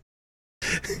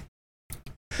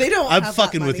 They don't. I'm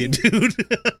fucking with you, dude.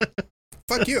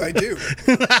 Fuck you, I do.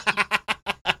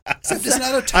 Except it's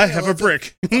not a tile. I have a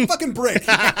brick. A fucking brick.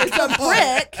 It's a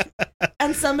brick,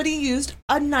 and somebody used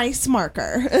a nice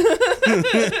marker.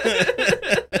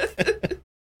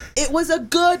 It was a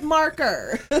good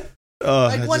marker,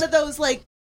 like one of those like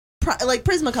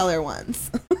Prismacolor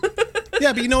ones.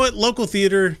 Yeah, but you know what? Local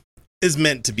theater is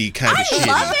meant to be kind of shitty.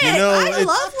 Love it. I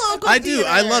love local I do. theater.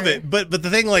 I love it. But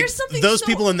the thing, like, those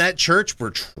people in that church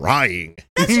were trying.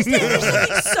 That's just it. There's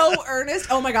something so earnest.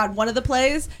 Oh my God. One of the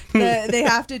plays, they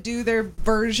have to do their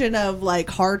version of like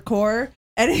hardcore,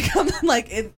 and it comes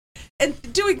like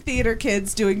and doing theater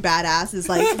kids doing badass is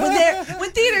like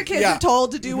when theater kids are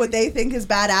told to do what they think is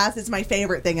badass, it's my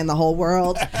favorite thing in the whole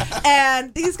world.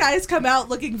 And these guys come out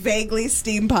looking vaguely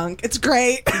steampunk. It's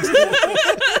great.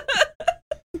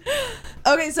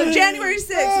 Okay, so January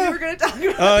 6th, we were going to talk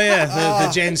about. Oh yeah,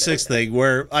 the Jan 6th thing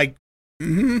where like,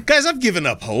 guys, I've given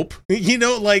up hope.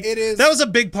 Like it is. That was a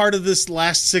big part of this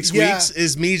last 6 weeks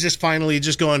is me just finally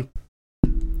just going.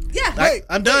 Yeah,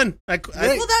 I'm done. Well,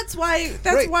 that's why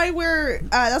that's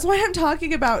why I'm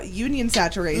talking about union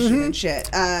saturation and shit.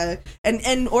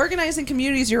 And organizing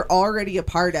communities you're already a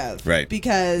part of, right?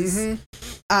 Because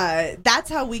that's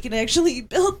how we can actually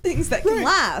build things that can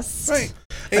last, right?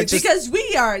 Because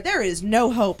there is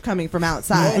no hope coming from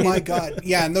outside. Oh my God,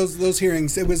 yeah. And those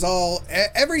hearings, it was all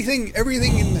everything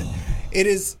it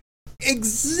is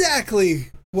exactly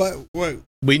what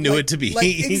we knew it to be.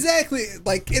 Like, exactly.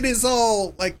 Like, it is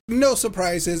all, like, no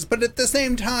surprises, but at the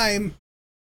same time,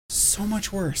 so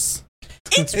much worse.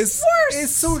 It's worse.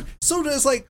 It's so it's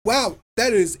like, wow,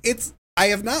 I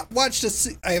have not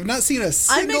seen a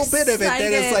single bit of it that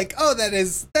is like, oh,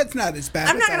 that's not as bad.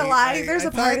 I'm not gonna lie, there's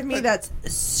a part of me that's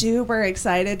super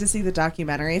excited to see the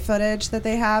documentary footage that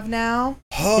they have now.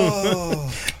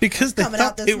 Oh, because they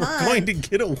thought they were going to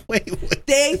get away with it.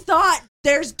 They thought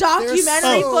there's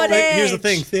documentary footage. Here's the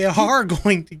thing: they are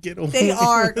going to get away. They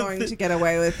are going to get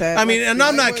away with it. I mean, and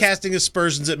I'm not casting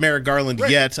aspersions at Merrick Garland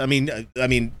yet. I mean,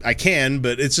 I can,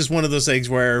 but it's just one of those things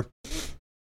where.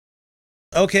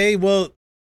 Okay, well,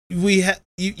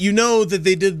 you know that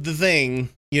they did the thing,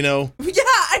 Yeah,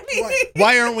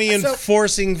 Why aren't we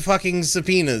enforcing fucking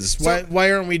subpoenas?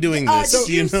 Why aren't we doing this? Did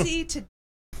you see?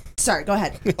 Sorry, go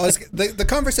ahead. The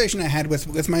conversation I had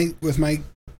with my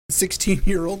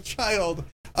 16-year-old child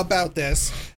about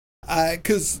this,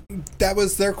 because that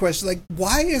was their question. Like,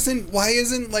 why isn't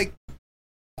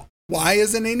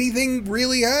anything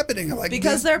really happening? Like,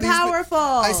 because they're powerful.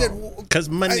 I said, because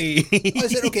money. I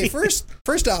said, okay,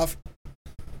 first off,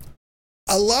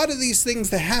 a lot of these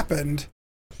things that happened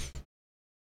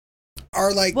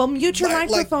are like, well, mute your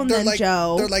microphone then,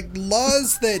 Joe. They're like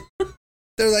laws that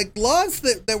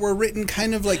were written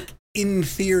kind of like in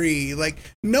theory, like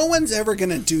no one's ever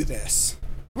gonna do this,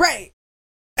 right?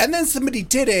 And then somebody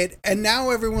did it, and now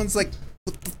everyone's like,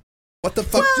 what the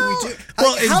fuck do we do?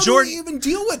 Well, how do we even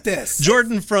deal with this?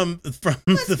 Jordan from the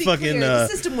fucking the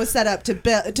system was set up to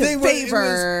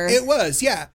favor. It was,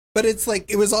 yeah, but it's like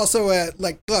it was also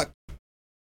like, look,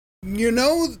 you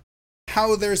know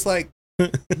how there's like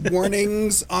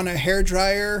warnings on a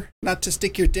hairdryer not to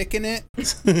stick your dick in it,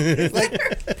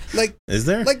 like is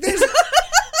there? Like there's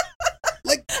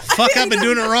like fuck, I've been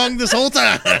doing it wrong this whole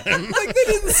time. Like they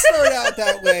didn't start out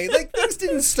that way. Like things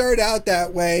didn't start out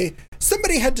that way.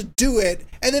 Somebody had to do it,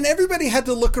 and then everybody had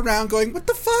to look around going, what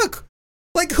the fuck?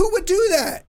 Like, who would do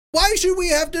that? Why should we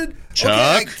have to?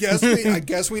 Chuck. Okay, I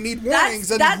guess we need warnings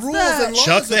and rules and laws.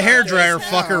 Chuck the hairdryer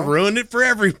fucker ruined it for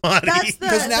everybody.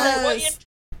 Because now.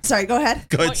 Sorry, go ahead.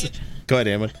 Go ahead,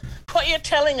 Emma. What you're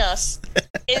telling us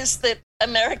is that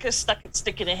America's stuck at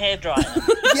sticking a hairdryer.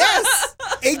 Yes,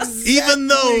 exactly. Even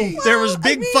though there was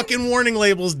big fucking warning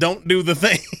labels, don't do the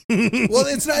thing. Well,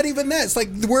 it's not even that. It's like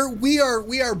we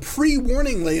are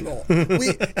pre-warning label.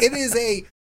 It is a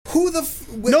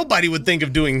nobody would think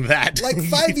of doing that. Like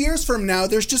 5 years from now,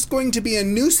 there's just going to be a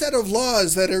new set of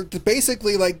laws that are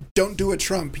basically like, don't do a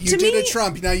Trump. You did a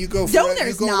Trump, now you go away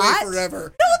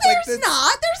forever. No, there's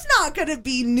not. There's not going to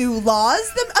be new laws.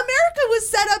 America was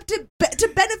set up to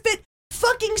benefit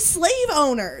fucking slave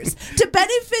owners, to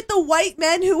benefit the white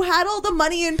men who had all the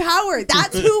money and power.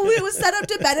 That's who it was set up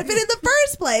to benefit in the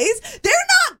first place. They're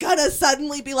not going to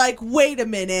suddenly be like, wait a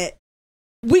minute.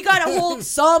 We gotta hold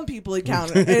some people in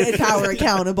power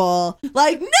accountable.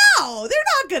 Like, no, they're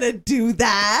not gonna do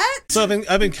that. So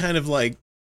I've been kind of like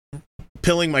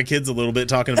pilling my kids a little bit,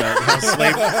 talking about how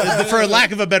slave, for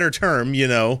lack of a better term, you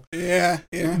know. Yeah.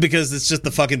 Because it's just the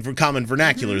fucking common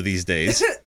vernacular these days.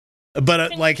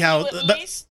 But like how.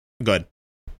 Go ahead.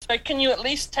 So can you at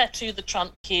least tattoo the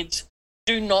Trump kids?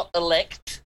 Do not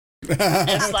elect.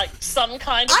 It's like some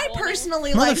kind of. I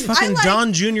personally like. Motherfucking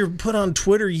Don Jr. put on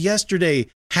Twitter yesterday,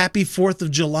 "Happy 4th of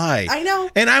July." I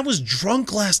know. And I was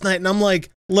drunk last night, and I'm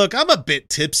like, look, I'm a bit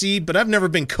tipsy, but I've never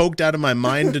been coked out of my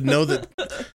mind to know that.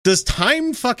 Does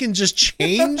time fucking just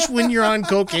change when you're on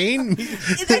cocaine? I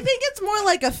think it's more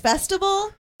like a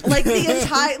festival. Like the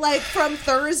entire, like from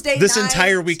Thursday this night,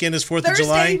 entire weekend is 4th of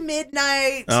July? Thursday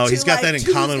midnight. Oh, he's got that in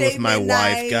Tuesday common with my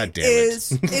wife. God damn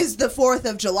it. Is the 4th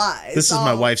of July. This is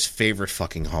my wife's favorite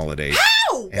fucking holiday.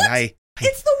 How? And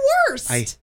it's the worst. I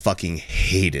fucking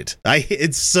hate it.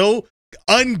 It's so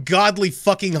ungodly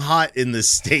fucking hot in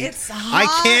this state. It's hot. I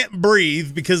can't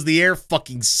breathe because the air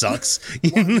fucking sucks.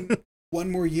 One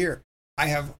more year. I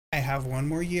have one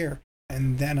more year,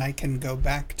 and then I can go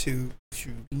back to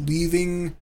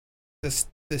leaving the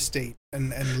state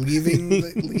and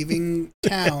leaving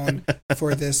town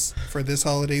for this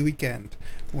holiday weekend.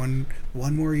 One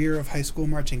more year of high school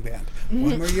marching band.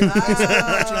 One more year of high school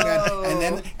marching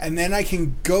band, and then I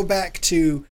can go back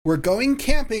to, we're going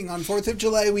camping on 4th of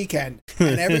July weekend,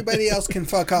 and everybody else can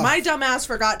fuck off. My dumbass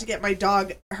forgot to get my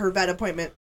dog her vet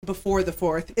appointment before the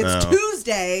 4th. It's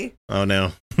Tuesday. Oh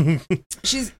no.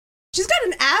 She's got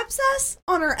an abscess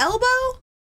on her elbow.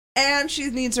 And she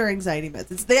needs her anxiety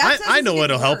meds. It's the I know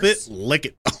what'll help it. Lick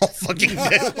it all fucking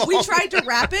day. We tried to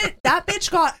wrap it. That bitch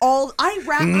got all. I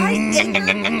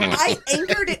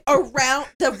anchored it around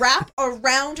the wrap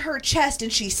around her chest,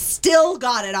 and she still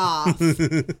got it off.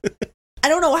 I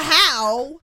don't know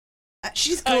how.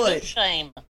 She's good. Cone of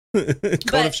shame.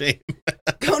 Cone of shame.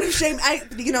 Cone of shame.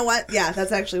 You know what? Yeah,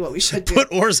 that's actually what we should do. Put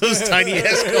Orzo's tiny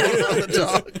ass cone on the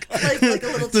dog. Like a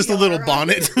little. Just a little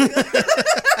bonnet.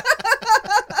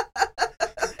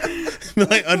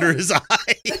 Like under his eye.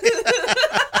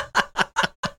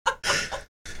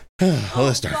 Oh,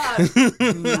 that's dark.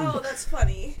 Oh, that's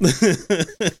funny.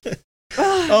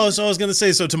 Oh, so I was gonna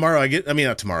say, so tomorrow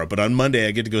not tomorrow, but on Monday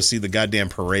I get to go see the goddamn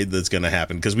parade that's gonna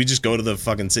happen, because we just go to the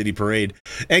fucking city parade,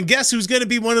 and guess who's gonna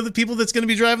be one of the people that's gonna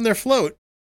be driving their float?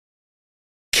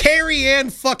 Carrie Ann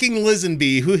fucking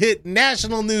Lisenby, who hit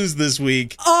national news this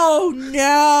week. Oh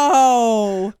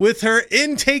no! With her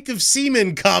intake of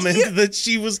semen comment that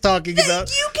she was talking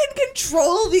about. You can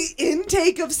control the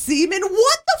intake of semen?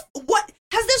 What?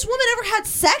 Has this woman ever had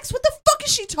sex? What the fuck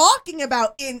is she talking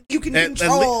about? You can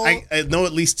control. I know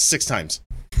at least 6 times.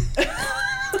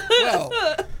 Well,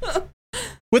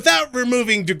 without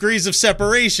removing degrees of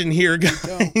separation here,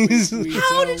 guys.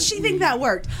 How did she think that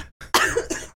worked?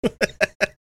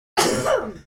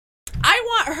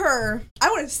 I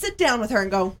want to sit down with her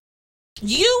and go,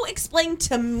 you explain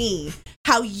to me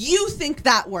how you think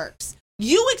that works.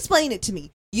 You explain it to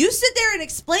me. You sit there and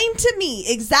explain to me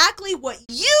exactly what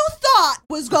you thought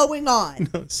was going on.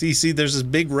 No, see, there's this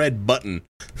big red button.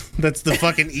 That's the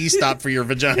fucking e-stop for your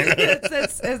vagina.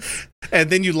 It's and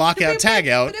then you lock out, tag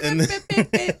out. And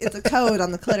it's a code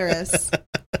on the clitoris.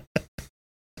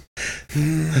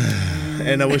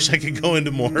 And I wish I could go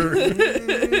into more.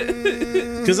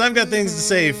 Because I've got things to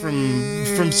say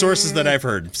from sources that I've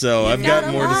heard. So I've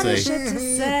got more to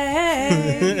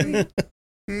say.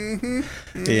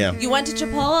 Yeah. You went to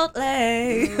Chipotle.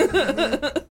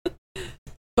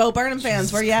 Bo Burnham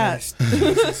fans, where you at?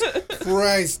 Jesus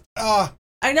Christ.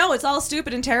 I know, it's all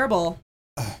stupid and terrible.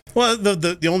 Well,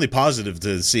 the only positive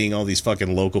to seeing all these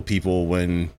fucking local people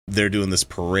when they're doing this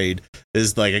parade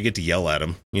is like I get to yell at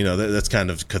them. You know, that's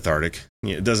kind of cathartic.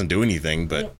 You know, it doesn't do anything,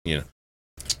 but you know.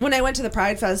 When I went to the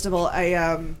Pride Festival,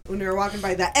 when we were walking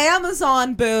by the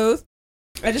Amazon booth,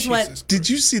 I just went. Did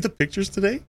you see the pictures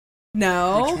today?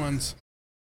 No. Which ones?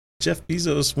 Jeff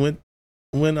Bezos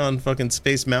went on fucking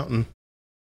Space Mountain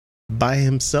by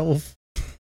himself.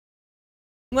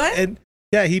 What? And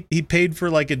yeah, he paid for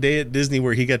like a day at Disney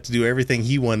where he got to do everything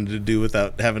he wanted to do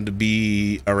without having to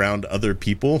be around other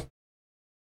people.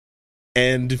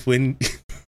 And when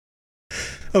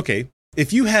okay,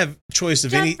 if you have choice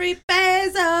of Jeffrey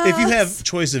Bezos. if you have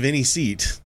choice of any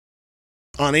seat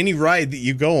on any ride that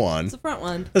you go on, it's the front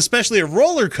one. Especially a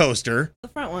roller coaster. The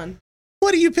front one.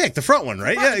 What do you pick? The front one,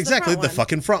 right? Yeah, exactly. The one.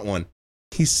 fucking front one.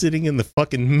 He's sitting in the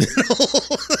fucking middle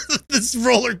of this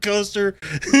roller coaster.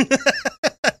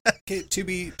 Okay, to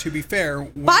be fair,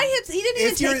 He didn't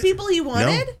even take people he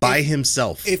wanted. No, by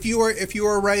himself. If you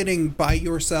are riding by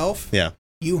yourself, yeah,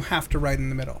 you have to ride in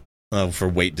the middle. Oh, for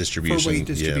weight distribution.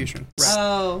 Yeah. Right.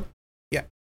 Oh. Yeah.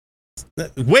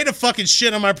 Way to fucking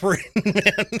shit on my parade, man.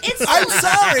 I'm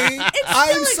sorry.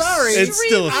 I'm sorry. It's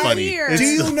still funny. Do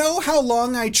you know how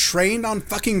long I trained on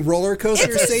fucking roller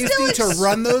coaster safety to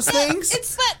run those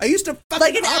things? I used to fucking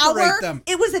like an operate hour. them.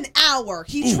 It was an hour.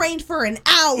 He trained for an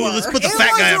hour. Ooh, let's put the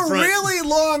fat guy up front. It was a really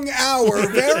long hour,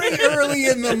 very early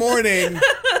in the morning.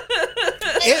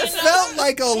 It felt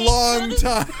like a long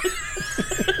time.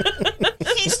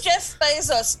 He's Jeff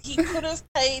Bezos. He could have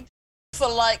paid for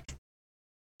like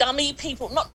dummy people,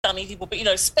 not dummy people, but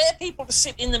spare people to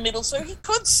sit in the middle so he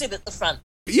could sit at the front.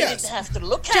 Yes. He didn't have to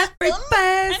look Jeffrey at them.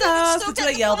 Bezos. That's what I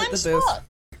yelled at the booth. Spot.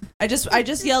 I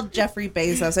just yelled Jeffrey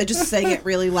Bezos. I just sang it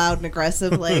really loud and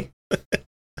aggressively.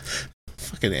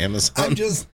 Fucking Amazon.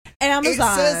 Amazon. It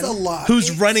says a lot.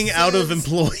 Who's running out of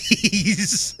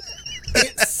employees?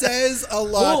 It says a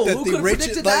lot that the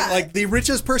richest, like the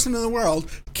richest person in the world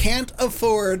can't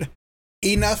afford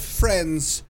enough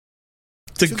friends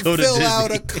to go to fill Disney.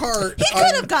 out a cart. He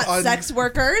could have got sex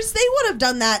workers. They would have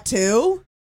done that too.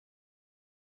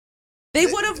 They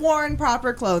would have worn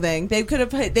proper clothing. They could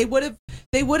have. They would have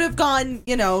gone.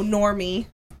 Normie.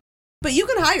 But you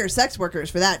can hire sex workers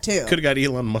for that too. Could have got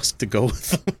Elon Musk to go with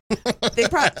them. They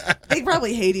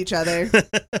probably hate each other.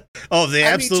 Oh, they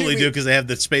absolutely do because they have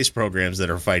the space programs that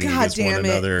are fighting against one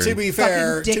another. To be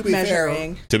fair, to be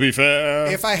fair,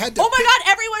 if I had to, oh my god,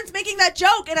 everyone's making that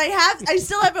joke, and I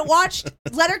still haven't watched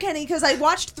Letterkenny because I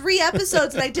watched 3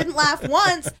 episodes and I didn't laugh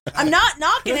once. I'm not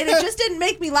knocking it; it just didn't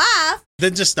make me laugh.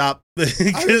 Then just stop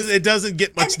because it doesn't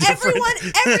get much different.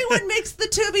 Everyone makes the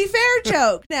 "to be fair"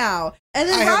 joke now, and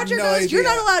then Roger goes, "You're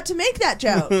not allowed to make that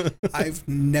joke." I've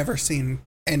never seen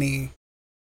any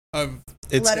of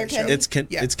Letterkenny.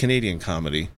 It's Canadian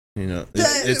comedy,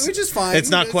 which is fine. It's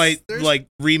not quite like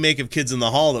remake of Kids in the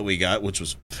Hall that we got, which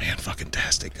was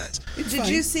fan-fucking-tastic, guys. Did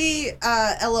you see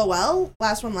LOL?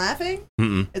 Last One Laughing?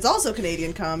 Mm-mm. It's also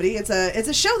Canadian comedy. It's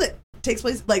a show that takes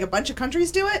place like a bunch of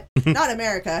countries do it, not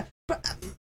America, but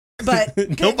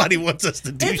nobody wants us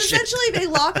to do it's shit. essentially they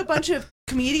lock a bunch of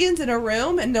comedians in a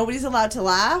room and nobody's allowed to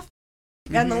laugh,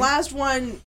 and the last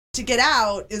one to get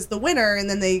out is the winner, and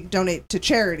then they donate to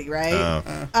charity, right?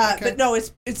 Okay. But no,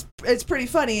 it's pretty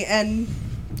funny, and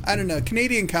I don't know.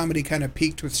 Canadian comedy kind of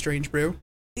peaked with Strange Brew.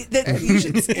 You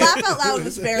should laugh out loud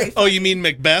was very funny. Oh, you mean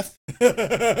Macbeth?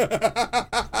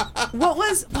 What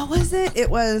was it? It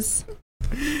was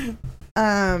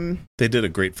They did a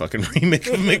great fucking remake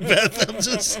of Macbeth, I'm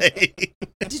just saying.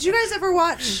 Did you guys ever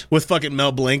watch? With fucking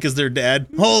Mel Blanc as their dad.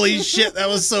 Holy shit, that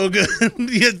was so good.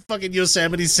 You had fucking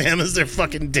Yosemite Sam as their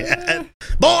fucking dad.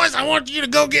 Boys, I want you to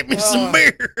go get me some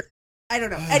beer. I don't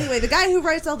know. Anyway, the guy who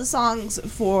writes all the songs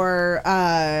for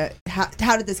How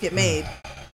Did This Get Made?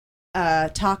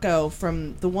 Taco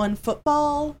from the one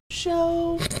football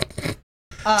show.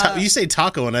 You say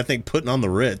taco and I think putting on the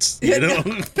Ritz. You know?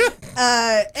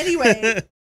 Anyway,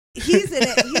 he's in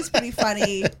it. He's pretty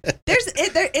funny.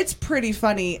 It's pretty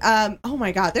funny. Oh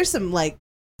my god, there's some like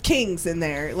kings in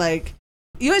there. Like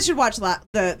you guys should watch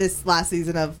this last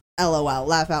season of LOL.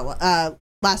 Laugh out.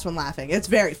 Last one laughing. It's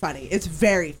very funny. It's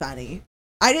very funny.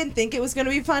 I didn't think it was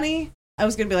gonna be funny. I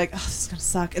was gonna be like, oh, this is gonna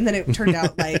suck, and then it turned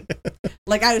out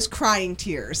like I was crying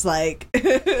tears, like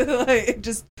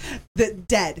just the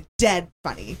dead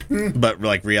funny. But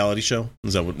like reality show?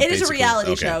 Is that what it is? A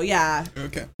reality show, yeah.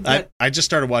 Okay. I just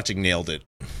started watching Nailed It.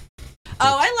 Oh,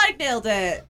 I like Nailed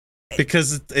It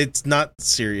because it's not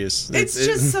serious. It's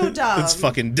just so dumb. It's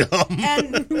fucking dumb.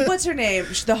 And what's her name?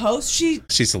 The host.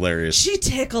 She's hilarious. She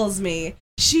tickles me.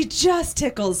 She just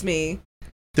tickles me.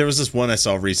 There was this one I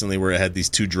saw recently where it had these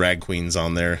two drag queens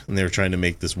on there, and they were trying to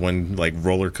make this one like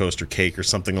roller coaster cake or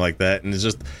something like that, and it's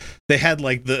just they had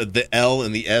like the L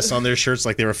and the S on their shirts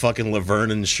like they were fucking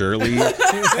Laverne and Shirley,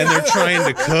 and they're trying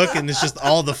to cook, and it's just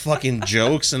all the fucking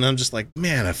jokes, and I'm just like,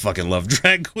 man, I fucking love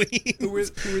drag queens. Who were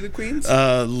the queens?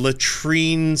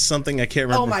 Latrine something, I can't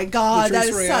remember. Oh my god, that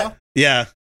is so. Yeah,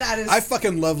 that is. I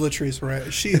fucking love Latrice Royale.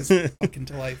 She is fucking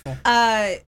delightful.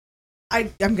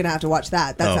 I'm gonna have to watch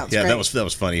that. That sounds great. that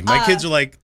was funny. My kids are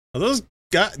like, are those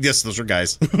guys? Yes, those are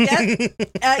guys.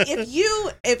 If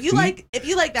you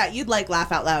like that, you'd like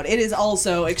Laugh Out Loud. It is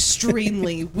also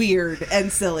extremely weird and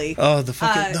silly. Oh, the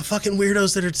fucking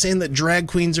weirdos that are saying that drag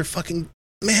queens are fucking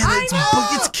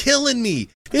it's killing me.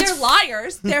 They're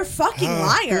liars. They're fucking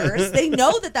liars. They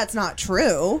know that that's not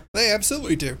true. They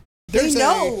absolutely do. They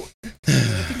know. I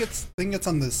think it's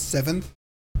on the 7th.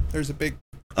 There's a big.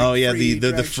 Oh yeah,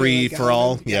 the free for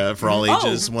all, for all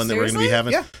ages one that we're gonna be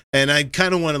having. Yeah. And I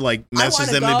kind of want to like message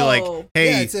them and be like,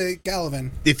 hey, it's a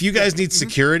Gallivan. If you guys need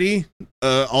security,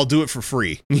 I'll do it for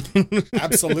free.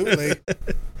 Absolutely.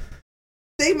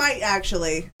 They might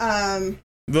actually. Well,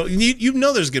 you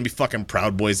know there's gonna be fucking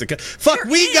Proud Boys that got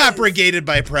brigaded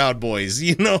by Proud Boys,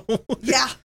 you know. Yeah.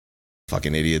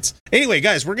 Fucking idiots. Anyway,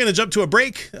 guys, we're gonna jump to a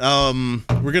break. We're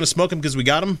gonna smoke them because we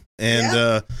got them,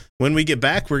 and when we get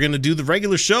back, we're gonna do the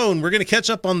regular show, and we're gonna catch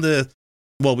up on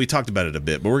we talked about it a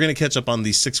bit, but we're gonna catch up on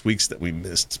the 6 weeks that we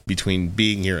missed between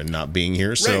being here and not being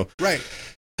here. So, right.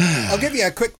 I'll give you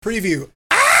a quick preview.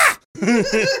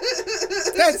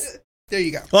 There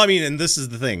you go. Well, I mean, and this is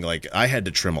the thing. Like, I had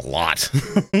to trim a lot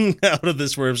out of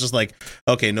this, where it was just like,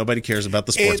 okay, nobody cares about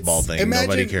the sports ball thing.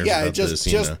 Nobody cares about this.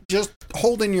 Just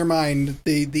hold in your mind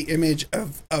the image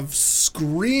of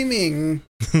screaming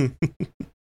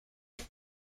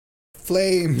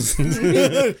flames.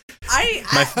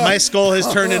 My skull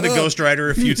has turned into Ghost Rider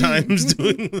a few times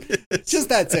doing this. Just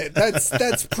that's it.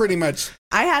 That's pretty much.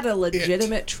 I had a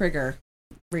legitimate trigger,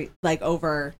 like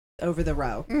over the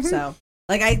row. Mm-hmm. So.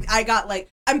 Like I got like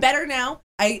I'm better now.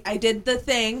 I did the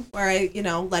thing where I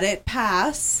let it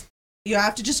pass. You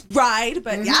have to just ride,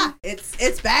 but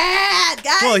it's bad,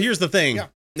 guys. Well, here's the thing,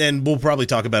 and we'll probably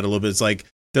talk about it a little bit. It's like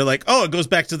they're like, oh, it goes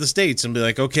back to the States, and be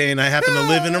like, okay, and I happen to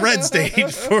live in a red state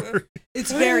for.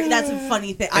 It's that's a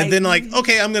funny thing. And then like,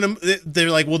 okay,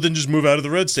 they're like, well, then just move out of the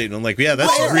red state, and I'm like, yeah,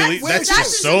 that's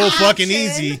just so fucking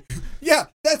easy. Yeah,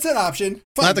 that's an option.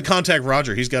 I'll have to contact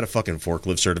Roger. He's got a fucking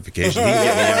forklift certification. He can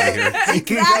get me out of here. He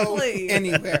can go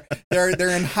anywhere. They're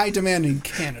in high demand in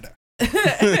Canada.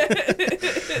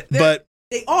 But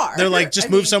they are. They're like,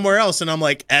 just move somewhere else. And I'm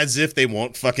like, as if they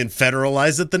won't fucking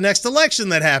federalize it the next election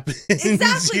that happens.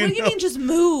 Exactly. What do you mean just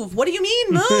move? What do you mean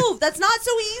move? That's not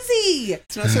so easy.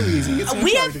 It's not so easy.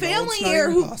 We have family here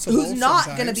who's not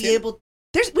going to be able.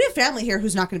 We have family here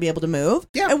who's not going to be able to move.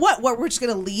 Yeah. And what we're just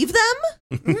going to leave them?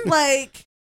 Like,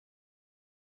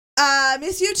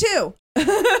 miss you too. But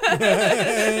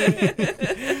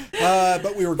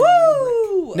we were going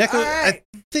on a break. Neko, right.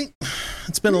 I think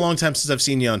it's been a long time since I've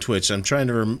seen you on Twitch. I'm trying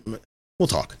to we'll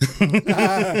talk.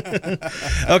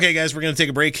 Okay, guys, we're going to take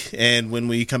a break. And when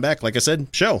we come back, like I said,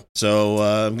 show. So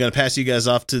I'm going to pass you guys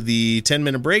off to the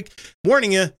 10-minute break.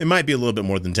 Warning you, it might be a little bit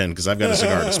more than 10 because I've got a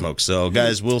cigar to smoke. So,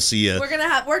 guys, we'll see you. We're gonna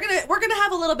have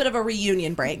a little bit of a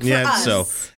reunion break for us. So,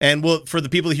 and for the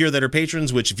people here that are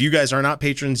patrons, which if you guys are not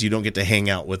patrons, you don't get to hang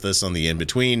out with us on the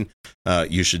in-between.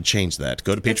 You should change that.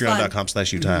 Go to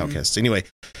patreon.com/UtahOutcasts. Anyway.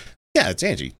 Yeah, it's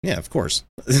Angie. Yeah, of course.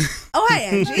 Oh, hi,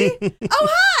 Angie. Oh,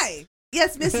 hi.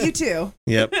 Yes, miss you too.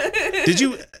 Yep.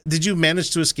 Did you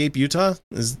manage to escape Utah?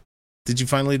 Did you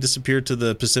finally disappear to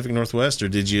the Pacific Northwest, or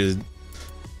did you?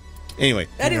 Anyway,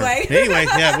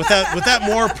 yeah. With that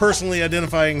more personally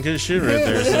identifying shit right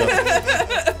there.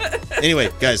 So. Anyway,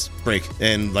 guys, break,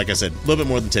 and like I said, a little bit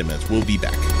more than 10 minutes. We'll be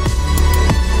back.